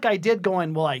just like I did,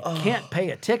 going, well, I can't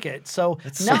pay a ticket, so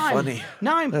That's now so I'm funny.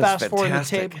 now I'm That's fast forwarding the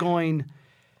fantastic. tape, going.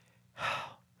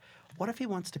 What if he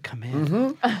wants to come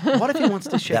in? What if he wants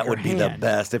to shake That her would be the hand?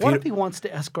 best. What if he wants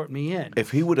to escort me in? If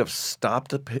he would have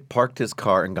stopped, parked his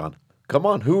car, and gone, come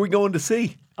on, who are we going to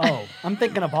see? Oh, I'm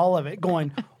thinking of all of it,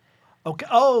 going. Okay.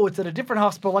 Oh, it's at a different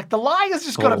hospital. Like the lie is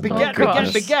just going to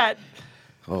beget.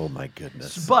 Oh my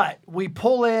goodness! But we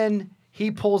pull in. He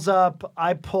pulls up.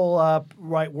 I pull up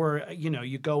right where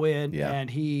you go in, Yeah. and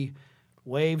he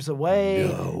waves away.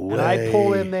 No and I pull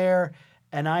way. in there,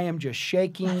 and I am just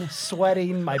shaking,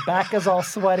 sweating. My back is all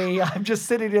sweaty. I'm just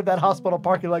sitting in that hospital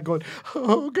parking lot, going,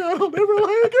 "Oh God, I'll never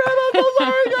lie again. I'm so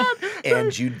sorry, God."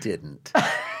 And you didn't.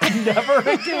 Never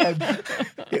again.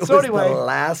 It So was anyway. the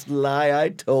last lie I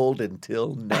told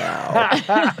until now.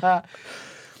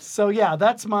 So yeah,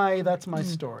 that's my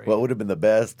story. What would have been the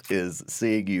best is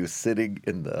seeing you sitting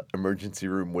in the emergency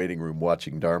room, waiting room,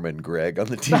 watching Dharma and Greg on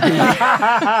the TV.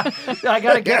 I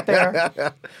gotta get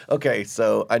there. Okay,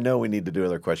 so I know we need to do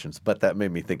other questions, but that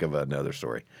made me think of another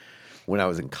story. When I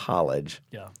was in college,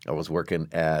 I was working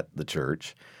at the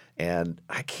church, and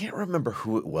I can't remember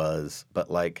who it was,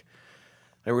 but like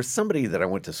there was somebody that I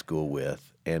went to school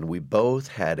with, and we both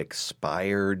had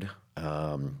expired.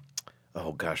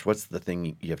 Oh gosh, what's the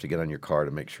thing you have to get on your car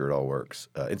to make sure it all works?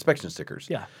 Inspection stickers.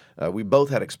 Yeah. We both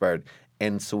had expired,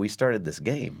 and so we started this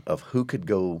game of who could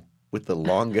go with the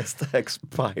longest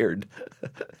expired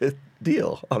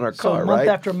deal on our car, month right?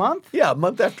 after month? Yeah,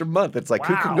 month after month. It's like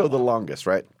who can go the longest,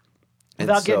 right?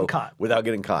 Without getting caught. Without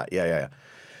getting caught, yeah.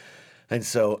 And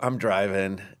so I'm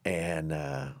driving, and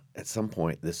at some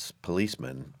point, this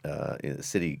policeman,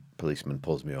 city policeman,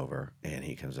 pulls me over, and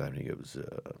he comes out and he goes,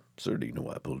 "Sir, do you know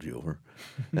why I pulled you over?"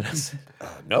 And I said,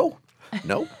 "No,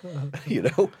 you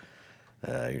know."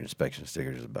 Your inspection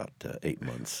sticker is about 8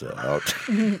 months out.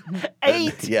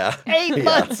 8? Yeah. 8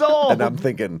 months old. And I'm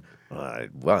thinking, well, I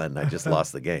won. I just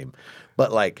lost the game.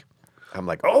 But like, I'm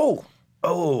like, oh,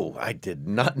 I did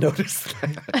not notice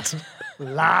that.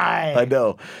 Lie. I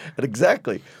know.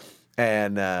 Exactly.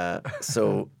 And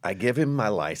so I give him my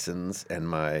license and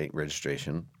my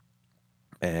registration.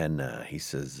 And he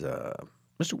says,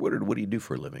 "Mr. Woodard, what do you do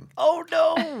for a living?" Oh,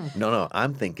 no. No.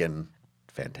 I'm thinking,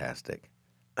 fantastic.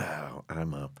 Oh,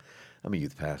 I'm a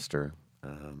youth pastor.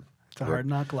 It's a hard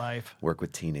knock life. Work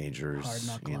with teenagers. Hard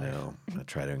knock you life. know, I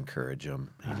try to encourage them.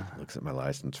 He looks at my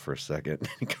license for a second. And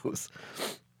he goes,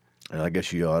 "I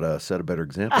guess you ought to set a better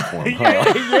example for him,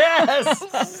 huh?"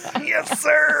 Yes. Yes,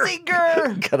 sir.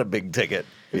 Singer. Got a big ticket.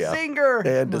 Yeah. Singer. And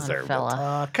Come on, deserved it.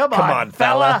 fella. Come Come on, on,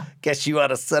 fella. Guess you ought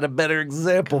to set a better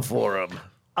example for him.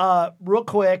 Real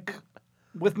quick,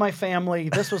 with my family,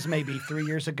 this was maybe 3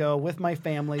 years ago, with my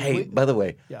family. Hey, by the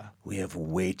way, Yeah. we have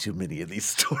way too many of these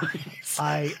stories.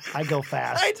 I go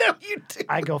fast. I know you do.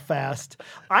 I go fast.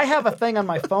 I have a thing on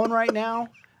my phone right now.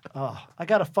 I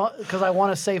got a phone because I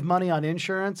want to save money on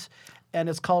insurance, and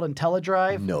it's called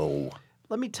IntelliDrive. No.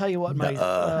 Let me tell you what my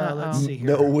let's see here.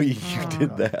 No way you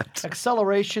did that.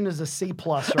 Acceleration is a C+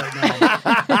 right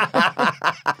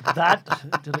now.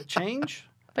 Did it change?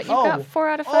 But you've got 4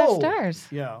 out of 5 stars.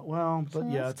 Yeah, well,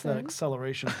 but yeah, that's it's that good.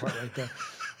 acceleration part right there.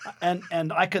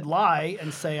 And I could lie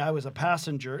and say I was a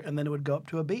passenger, and then it would go up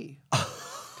to a B.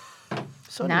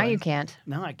 So Now anyway, you can't.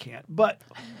 Now I can't. But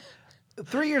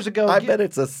 3 years ago, I bet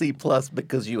it's a C+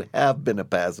 because you have been a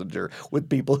passenger with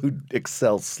people who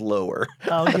excel slower.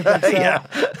 Oh, you think so? Yeah.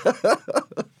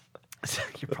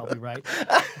 You're probably right.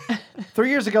 3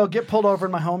 years ago, get pulled over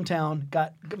in my hometown.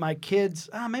 Got my kids.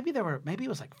 Maybe it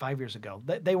was like 5 years ago.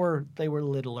 They were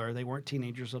littler. They weren't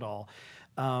teenagers at all.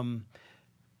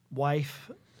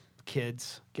 Wife,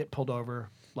 kids get pulled over.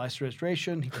 License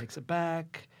registration. He takes it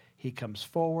back. He comes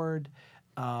forward,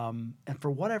 and for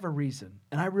whatever reason,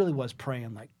 and I really was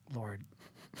praying, like, Lord.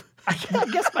 I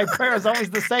guess my prayer is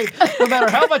always the same. No matter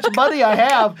how much money I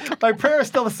have, my prayer is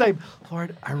still the same.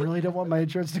 Lord, I really don't want my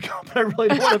insurance to go up, but I really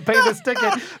don't want to pay this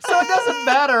ticket. So it doesn't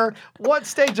matter what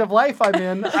stage of life I'm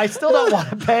in. I still don't want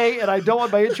to pay, and I don't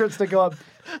want my insurance to go up.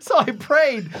 So I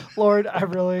prayed, Lord, I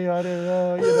don't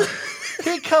know.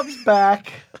 He comes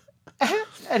back,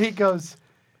 and he goes,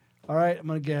 all right, I'm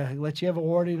going to let you have a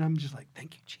warning. And I'm just like,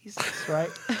 thank you, Jesus,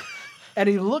 right? And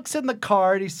he looks in the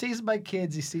car, and he sees my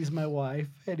kids, he sees my wife,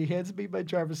 and he hands me my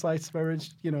driver's license, my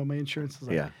insurance. Is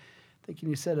like, Yeah. thinking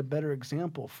you set a better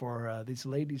example for these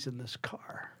ladies in this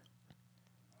car.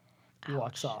 He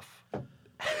walks off.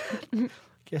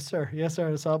 Yes, sir. Yes,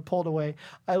 sir. So I'm pulled away.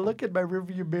 I look in my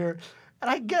rearview mirror, and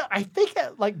I think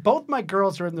like both my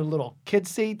girls are in their little kid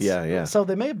seats. Yeah. So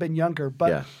they may have been younger, but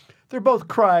Yeah. they're both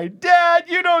crying, Dad,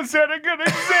 you don't set a good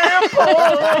example.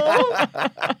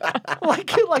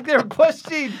 like they were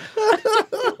questioning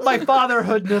my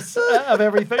fatherhoodness of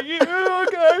everything. You guys,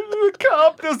 the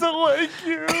cop doesn't like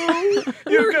you.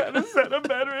 You gotta set a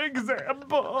better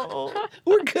example.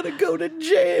 We're going to go to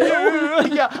jail.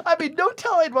 Yeah, I mean, no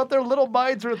telling what their little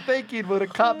minds are thinking when a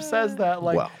cop says that.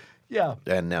 Like, Well. yeah,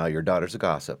 And now your daughter's a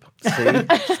gossip. See?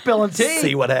 spilling tea.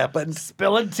 See what happens?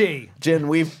 Spilling tea. Jen,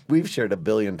 we've shared 1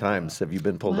 billion times. Have you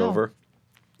been pulled Wow. over?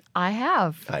 I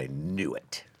have. I knew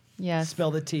it. Yes. Spill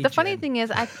the tea. The funny Jen. thing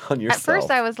is, On at yourself. first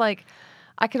I was like,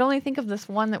 I could only think of this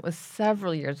one that was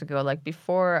several years ago, like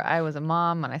before I was a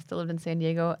mom and I still lived in San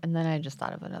Diego. And then I just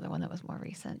thought of another one that was more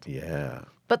recent. Yeah.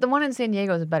 But the one in San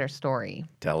Diego is a better story.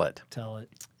 Tell it. Tell it.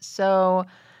 So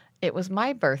it was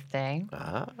my birthday,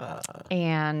 Ah.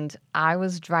 and I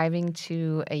was driving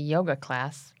to a yoga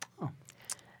class.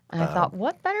 And I thought,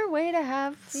 what better way to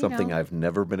have Something I've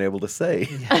never been able to say.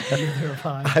 Neither have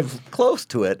I. I'm close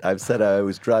to it. I've said I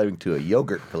was driving to a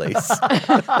yogurt place.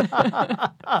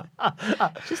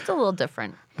 just a little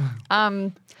different.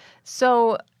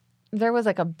 So there was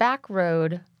like a back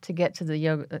road to get to the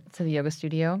yoga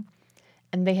studio,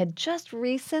 and they had just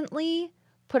recently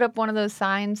put up one of those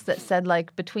signs that said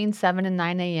like between 7 and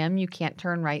 9 a.m. you can't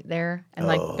turn right there, and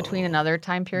like between another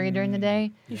time period during the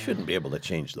day. You shouldn't be able to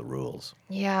change the rules.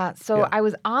 Yeah. So I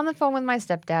was on the phone with my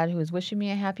stepdad who was wishing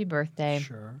me a happy birthday.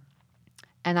 Sure.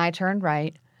 And I turned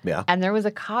right. Yeah. And there was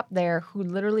a cop there who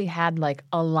literally had like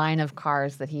a line of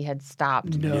cars that he had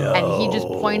stopped. No. And he just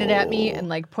pointed at me and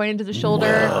like pointed to the shoulder.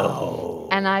 No.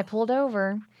 And I pulled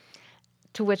over.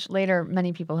 To which later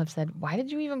many people have said, why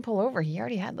did you even pull over? He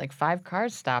already had like 5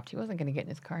 cars stopped. He wasn't going to get in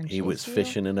his car and He chase was you.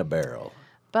 fishing in a barrel.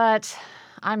 But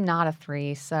I'm not a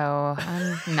 3, so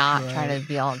I'm not trying to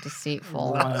be all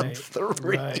deceitful. Right.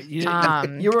 3. Right. You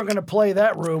weren't going to play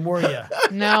that room, were you?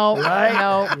 No, Right?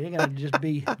 no. You're going to just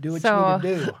do what So, you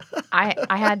need to do.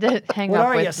 I had to hang What up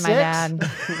are with you, my 6?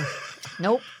 dad.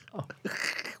 Nope.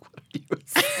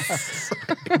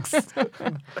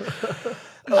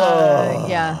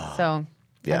 Yeah, so I had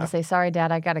Yeah. to say, sorry,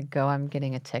 Dad, I got to go. I'm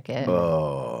getting a ticket.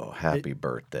 Oh, happy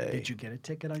birthday. Did you get a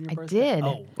ticket on your I birthday?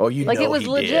 did. Oh, you Like know it was he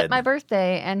legit did. my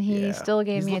birthday, and he Yeah. still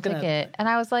gave He's me a looking at- ticket. And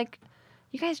I was like,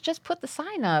 you guys just put the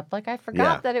sign up. Like I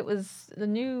forgot Yeah. that it was the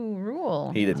new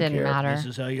rule. He didn't care. matter. this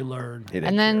is how you learn. He didn't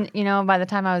And then, care. by the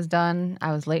time I was done,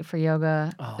 I was late for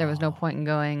yoga. There was no point in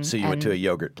going. So you went and to a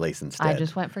yogurt place instead. I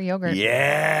just went for yogurt.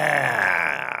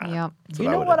 Yeah. Yep. That's You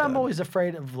I know would've what I'm done. always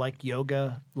afraid of, like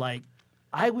yoga? Like,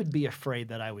 I would be afraid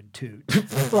that I would toot.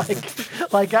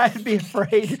 like I'd be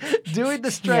afraid doing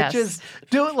the stretches,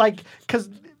 because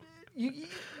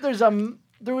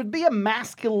there would be a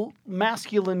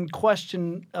masculine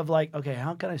question of like, okay,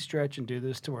 how can I stretch and do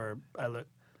this to where I look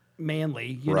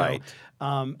manly, Right.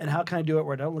 and how can I do it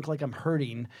where I don't look like I'm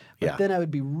hurting? But Yeah. then I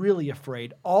would be really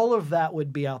afraid. All of that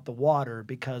would be out the water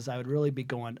because I would really be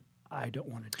going, I don't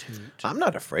want to toot. I'm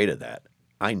not afraid of that.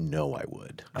 I know I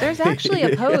would. There's actually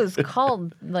a pose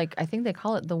called, like, I think they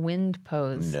call it the wind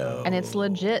pose. No. And it's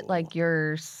legit, like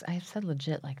yours. I've said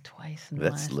legit like twice in the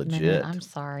That's last legit. minute. I'm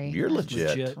sorry. You're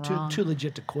legit. Legit. Wrong. Too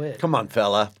legit to quit. Come on,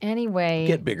 fella. Anyway,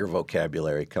 Get bigger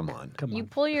vocabulary. Come on. Come you on.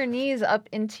 pull your knees up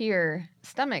into your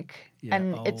stomach, Yeah.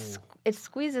 and Oh. it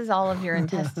squeezes all of your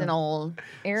intestinal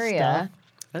area.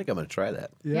 I think I'm going to try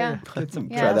that. Yeah. Get some-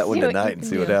 Yeah, Try that one see what you tonight and can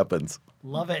see what do. happens.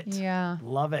 Love it. Yeah.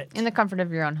 Love it. In the comfort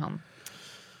of your own home.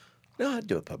 No, I'd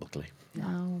do it publicly.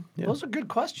 Oh. Those are good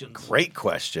questions. Great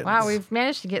questions. Wow, we've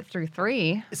managed to get through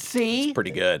 3. See?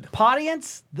 Pretty good.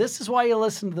 Audience, this is why you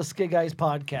listen to the Skid Guys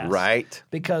podcast. Right.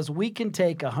 Because we can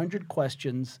take 100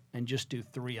 questions and just do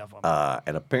 3 of them.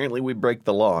 And apparently we break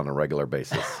the law on a regular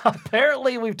basis.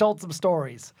 Apparently, we've told some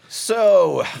stories.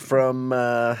 So, from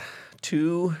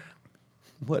 2,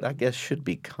 what I guess should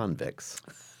be convicts.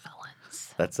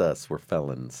 Felons. That's us. We're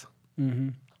felons. Mm-hmm.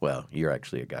 Well, you're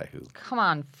actually a guy who Come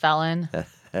on, felon.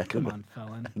 Come on,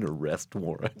 felon. an arrest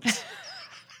warrant.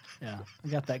 Yeah, I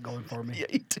got that going for me. Yeah,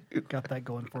 you do. Got that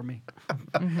going for me.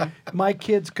 My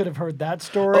kids could have heard that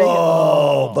story.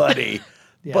 Oh, buddy.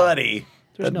 Yeah. Buddy.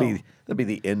 There's That'd be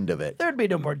the end of it. There'd be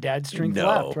no more dad strings No,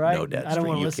 left, right? no dad I don't string.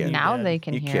 want to You listen can't- to Now Dad. they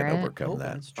can You hear can't it. overcome Oh,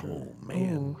 that. that's true. Oh,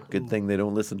 man. Good thing they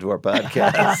don't listen to our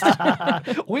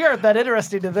podcast. We aren't that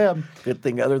interesting to them. Good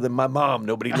thing other than my mom,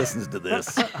 nobody listens to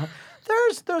this.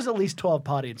 There's at least 12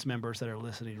 audience members that are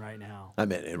listening right now. I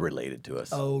meant it related to us.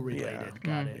 Oh, related.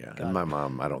 Yeah. Got it. Yeah. Got And my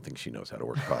mom, I don't think she knows how to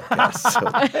work podcasts, so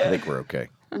I think we're okay.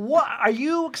 What are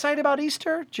you excited about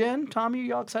Easter, Jen? Tommy,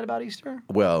 y'all excited about Easter?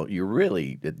 Well,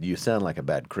 you sound like a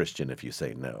bad Christian if you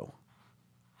say no.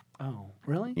 Oh,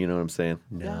 really? You know what I'm saying?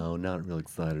 No, not real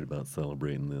excited about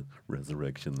celebrating the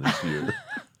resurrection this year.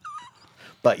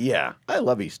 But yeah, I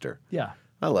love Easter. Yeah.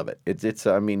 I love it. It's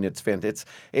I mean, it's fantastic.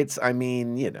 It's I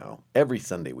mean, every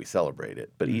Sunday we celebrate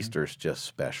it, but Easter's just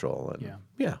special. And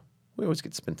yeah, we always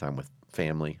get to spend time with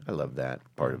family. I love that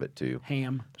part of it too.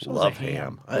 Ham. So Love is a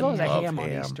ham. I There's always a love ham on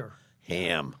ham. Easter.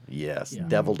 Ham, yes. Yeah.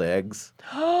 Deviled eggs.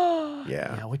 Yeah.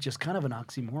 Yeah, which is kind of an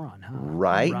oxymoron, huh?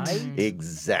 Right? Right?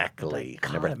 Exactly.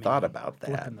 Never Dichotomy. thought about that.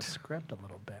 Flipping the script a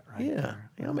little bit, right? Yeah.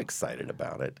 there. Yeah, I'm excited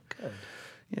about it. Good.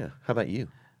 Yeah. How about you?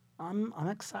 I'm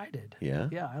excited. Yeah?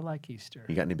 Yeah, I like Easter.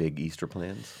 You got any big Easter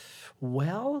plans?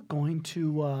 Well, we're going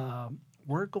to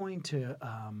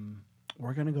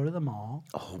go to the mall.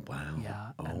 Oh, wow.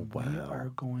 Yeah. Oh, and wow. we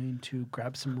are going to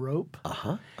grab some rope.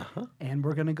 Uh-huh. And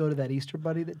we're going to go to that Easter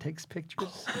bunny that takes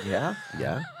pictures. Yeah.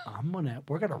 Yeah.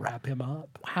 We're going to wrap him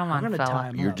up. Come on, we're gonna fella. tie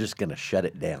him You're up. just going to shut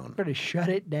it down. We're going to shut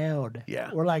it down.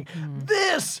 Yeah. We're like,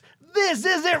 this this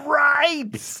isn't right.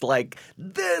 It's like,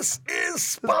 this is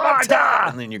Sparta!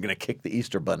 And then you're going to kick the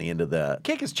Easter Bunny into that.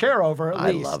 Kick his chair over at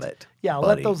least. I love it. Yeah, buddy.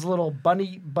 let those little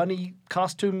bunny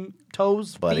costume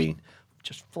toes, Buddy. feet,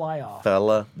 just fly off.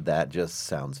 Fella, that just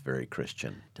sounds very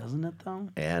Christian. Doesn't it, though?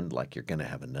 And like you're going to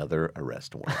have another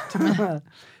arrest warrant.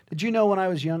 Did you know when I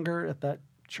was younger at that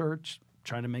church,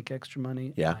 trying to make extra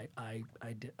money? Yeah. I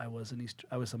was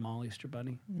I was a mall Easter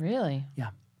bunny. Really? Yeah.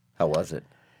 How was it?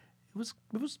 It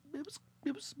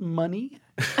was money.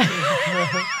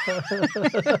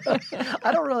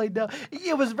 I don't really know.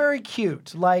 It was very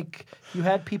cute. Like you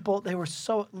had people, they were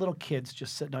so little kids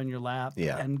just sitting on your lap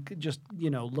and just,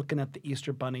 looking at the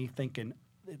Easter bunny thinking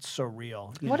it's so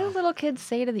real. What do little kids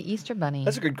say to the Easter bunny?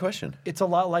 That's a good question. It's a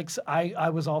lot like I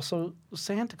was also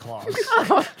Santa Claus.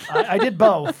 I did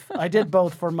both. I did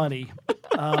both for money.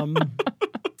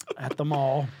 At the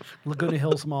mall, Laguna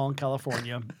Hills Mall in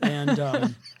California. And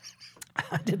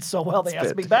I did so well, they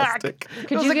asked me back.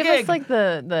 Could you give us like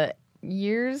the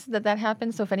years that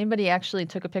happened? So if anybody actually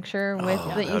took a picture with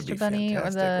the Easter bunny or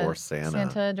the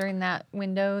Santa during that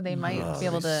window, they might be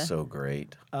able to. So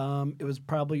great. It was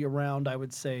probably around, I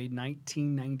would say,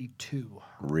 1992.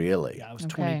 Really? Yeah, I was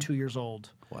 22 years old.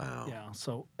 Wow. Yeah,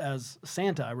 so as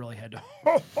Santa, I really had to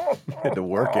Had to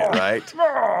work it, right?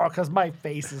 because my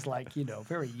face is like,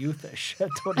 very youthish at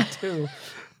 22.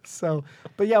 So,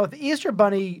 but yeah, with the Easter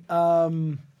bunny,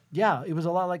 it was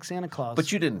a lot like Santa Claus.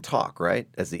 But you didn't talk, right,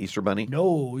 as the Easter Bunny?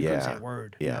 No, you couldn't say a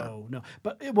word. Yeah. No.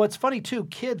 But what's funny too,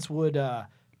 kids would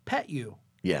pet you.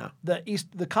 Yeah.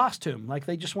 The costume, like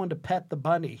they just wanted to pet the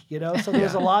bunny, So there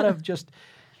was a lot of just,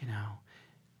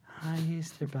 hi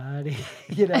Easter bunny,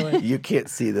 You can't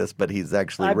see this, but he's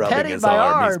actually I'm rubbing petting his my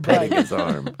arm. He's arm, petting like- his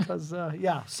arm. Because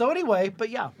So anyway, but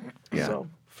yeah. Yeah.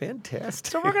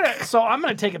 Fantastic. So I'm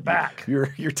gonna take it back. You're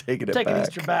taking it Taking back.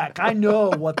 Easter back. I know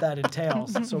what that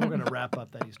entails. So we're gonna wrap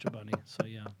up that Easter bunny. So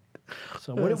yeah.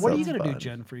 So what are you sounds gonna do, fun.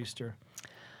 Jen, for Easter?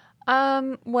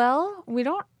 Well, we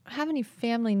don't have any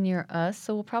family near us,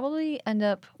 so we'll probably end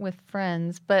up with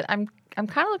friends. But I'm kind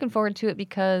of looking forward to it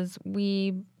because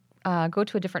we go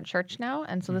to a different church now,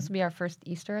 and so this will be our first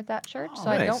Easter at that church. So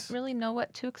I don't nice. really know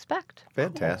what to expect.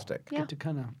 Fantastic. Yeah. Get to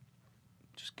kind of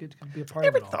just get to be a part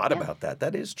Never of it all. thought about that.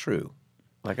 That is true.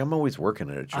 Like I'm always working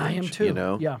at a church. I am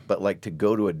too, yeah. But like to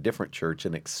go to a different church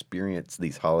and experience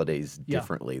these holidays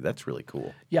differently, that's really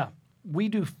cool. Yeah. We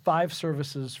do 5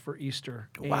 services for Easter.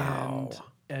 Wow.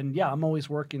 And yeah, I'm always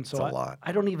working, so That's a lot.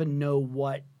 I don't even know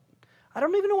what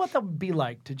that would be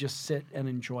like to just sit and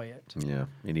enjoy it. Yeah,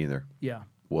 me neither. Yeah.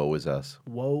 Woe is us.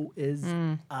 Woe is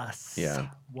us. Yeah.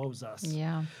 Woe's us.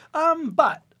 Yeah.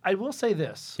 But I will say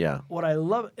this. Yeah. What I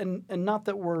love, and not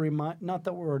that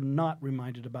we're not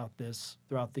reminded about this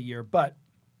throughout the year, but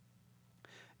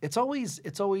it's always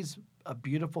a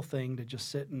beautiful thing to just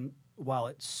sit and while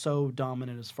it's so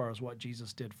dominant as far as what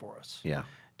Jesus did for us. Yeah.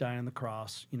 Dying on the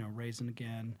cross, raising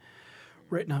again,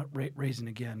 not raising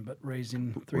again, but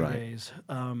raising 3 Right. days.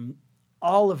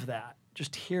 All of that,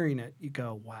 just hearing it, you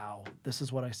go, wow, this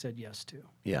is what I said yes to.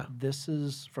 Yeah. This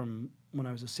is from when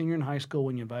I was a senior in high school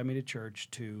when you invited me to church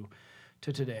to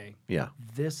today. Yeah.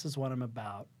 This is what I'm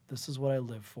about. This is what I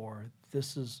live for.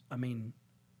 This is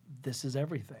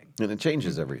everything. And it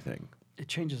changes everything. It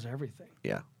changes everything.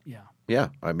 Yeah. Yeah. Yeah.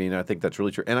 I mean, I think that's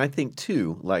really true. And I think,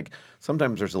 too, like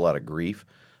sometimes there's a lot of grief,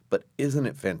 but isn't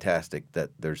it fantastic that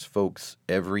there's folks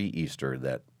every Easter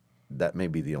that may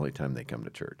be the only time they come to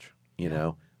church,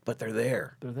 but they're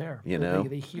there. They're there. You know?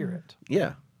 They hear it.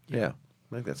 Yeah. Yeah.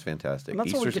 I think that's fantastic. And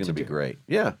that's what we Easter's get going to to be do. great.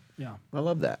 Yeah. Yeah. I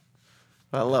love that.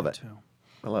 I love it. Too.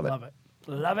 I love it. Love it.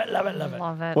 Love it. Love it. Love it.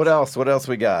 Love it. What else? What else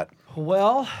we got?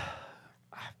 Well,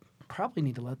 I probably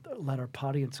need to let our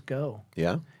audience go.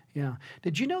 Yeah. Yeah.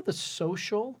 Did you know the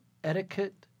social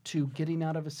etiquette to getting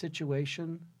out of a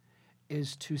situation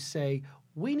is to say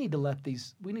we need to let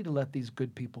these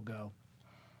good people go.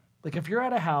 Like if you're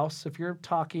at a house, if you're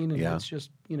talking and it's just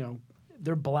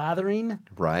they're blathering,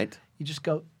 Right. you just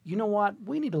go, you know what?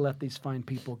 We need to let these fine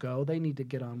people go. They need to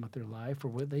get on with their life, or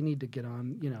they need to get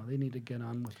on. They need to get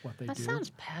on with what they That do.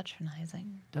 sounds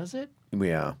patronizing. Does it?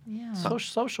 Yeah. Yeah.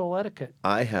 Social etiquette.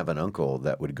 I have an uncle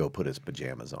that would go put his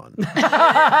pajamas on.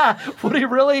 Would he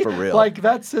really? For real. Like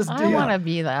that's his deal. I want to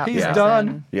be that. He's person.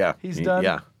 done. Yeah. He's done?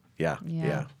 Yeah.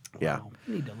 Yeah. Wow,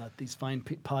 we need to let these fine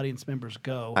audience members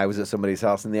go. I was at somebody's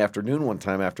house in the afternoon one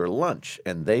time after lunch,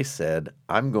 and they said,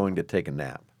 I'm going to take a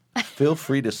nap. Feel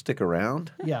free to stick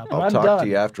around. Yeah, but I'll I'm talk done. to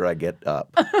you after I get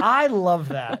up. I love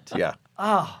that. Yeah.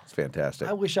 It's fantastic.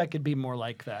 I wish I could be more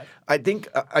like that. I think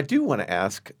I do want to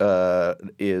ask that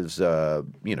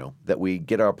we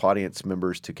get our audience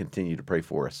members to continue to pray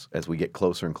for us as we get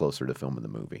closer and closer to filming the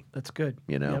movie. That's good.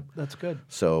 Yep, that's good.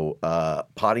 So,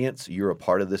 audience, you're a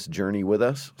part of this journey with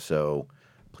us. So,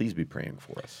 please be praying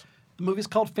for us. The movie's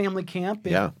called Family Camp.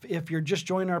 If you're just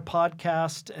joining our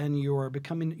podcast and you're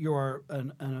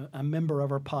a member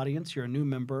of our audience, you're a new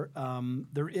member.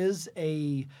 There is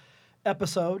a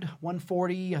episode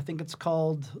 140, I think it's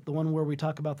called, the one where we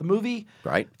talk about the movie.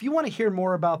 Right. If you want to hear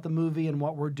more about the movie and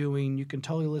what we're doing, you can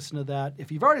totally listen to that.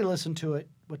 If you've already listened to it,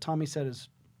 what Tommy said is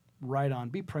right on.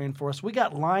 Be praying for us. We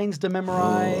got lines to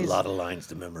memorize. A lot of lines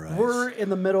to memorize. We're in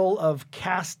the middle of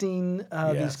casting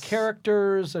these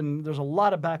characters, and there's a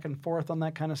lot of back and forth on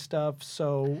that kind of stuff.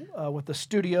 So with the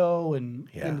studio and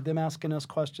them asking us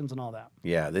questions and all that.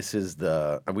 Yeah, this is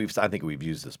I think we've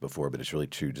used this before, but it's really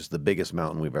true. Just the biggest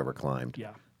mountain we've ever climbed.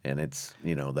 Yeah. And it's,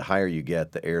 the higher you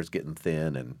get, the air's getting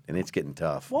thin and it's getting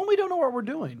tough. Well, we don't know what we're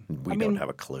doing. We don't have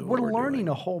a clue. We're learning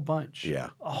a whole bunch. Yeah.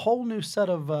 A whole new set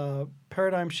of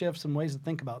paradigm shifts and ways to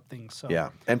think about things. So. Yeah.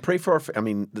 And pray for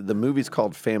the movie's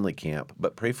called Family Camp,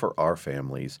 but pray for our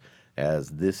families as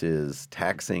this is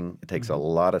taxing. It takes a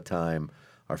lot of time.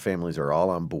 Our families are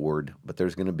all on board, but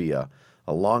there's going to be a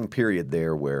long period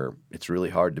there where it's really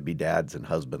hard to be dads and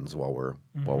husbands while we're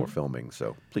filming.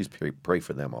 So please pray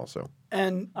for them also.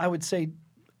 And I would say,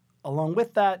 along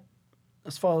with that,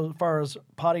 as far as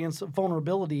audience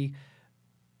vulnerability,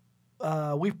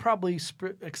 we've probably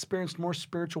experienced more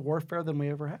spiritual warfare than we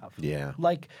ever have. Yeah.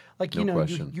 Like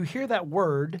you hear that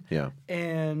word,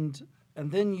 and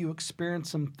then you experience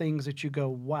some things that you go,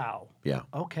 wow. Yeah.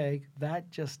 Okay,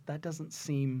 that just doesn't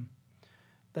seem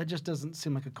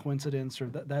like a coincidence, or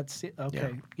that's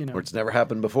okay. Yeah. Or it's never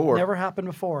happened before. Never happened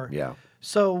before. Yeah.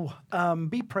 So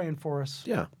be praying for us.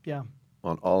 Yeah. Yeah.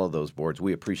 On all of those boards,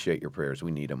 we appreciate your prayers.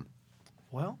 We need them.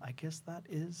 Well, I guess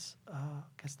that's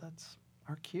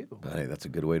our cue. Hey, that's a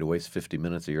good way to waste 50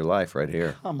 minutes of your life right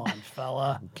here. Come on,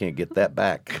 fella. Can't get that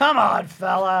back. Come on,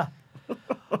 fella.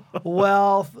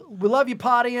 Well, we love you,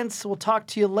 audience. We'll talk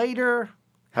to you later.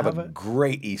 Have a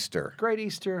great Easter. Great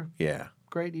Easter. Yeah.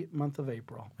 Great month of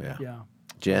April. Yeah.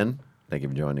 Jen, thank you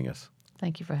for joining us.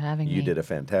 Thank you for having me. You did a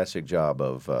fantastic job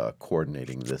of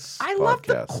coordinating this podcast. I love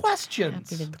the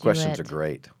questions. The questions are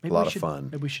great. A lot of fun.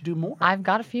 Maybe we should do more. I've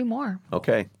got a few more.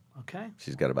 Okay. Okay.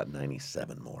 She's got about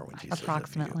 97 more when she says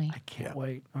approximately. I can't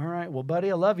wait. All right. Well, buddy,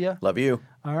 I love you. Love you.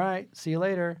 All right. See you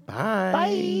later.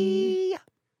 Bye.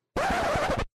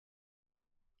 Bye.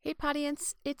 Hey,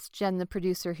 Podience. It's Jen, the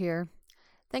producer here.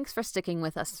 Thanks for sticking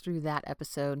with us through that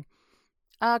episode.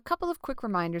 A couple of quick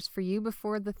reminders for you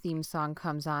before the theme song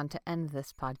comes on to end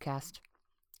this podcast.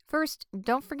 First,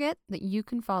 don't forget that you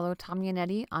can follow Tommy and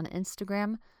Eddie on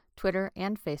Instagram, Twitter,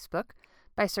 and Facebook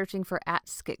by searching for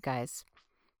 @SkitGuys.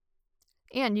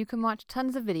 And you can watch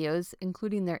tons of videos,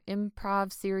 including their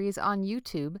improv series on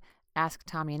YouTube, Ask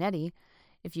Tommy and Eddie,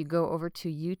 if you go over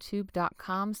to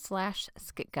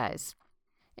youtube.com/SkitGuys.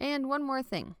 And one more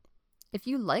thing. If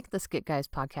you like the Skit Guys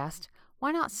podcast,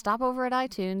 why not stop over at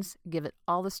iTunes, give it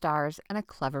all the stars, and a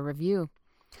clever review?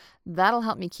 That'll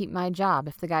help me keep my job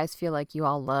if the guys feel like you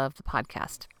all love the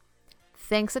podcast.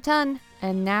 Thanks a ton,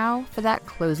 and now for that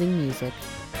closing music.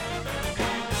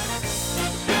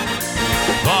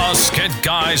 The Skit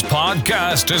Guys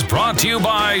podcast is brought to you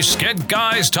by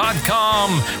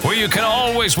skitguys.com, where you can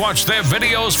always watch their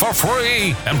videos for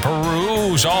free and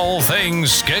peruse all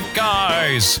things Skit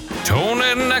Guys. Tune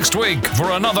in next week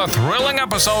for another thrilling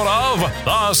episode of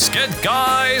the Skit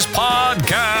Guys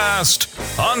podcast.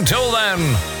 Until then,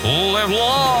 live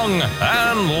long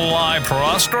and lie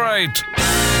prostrate.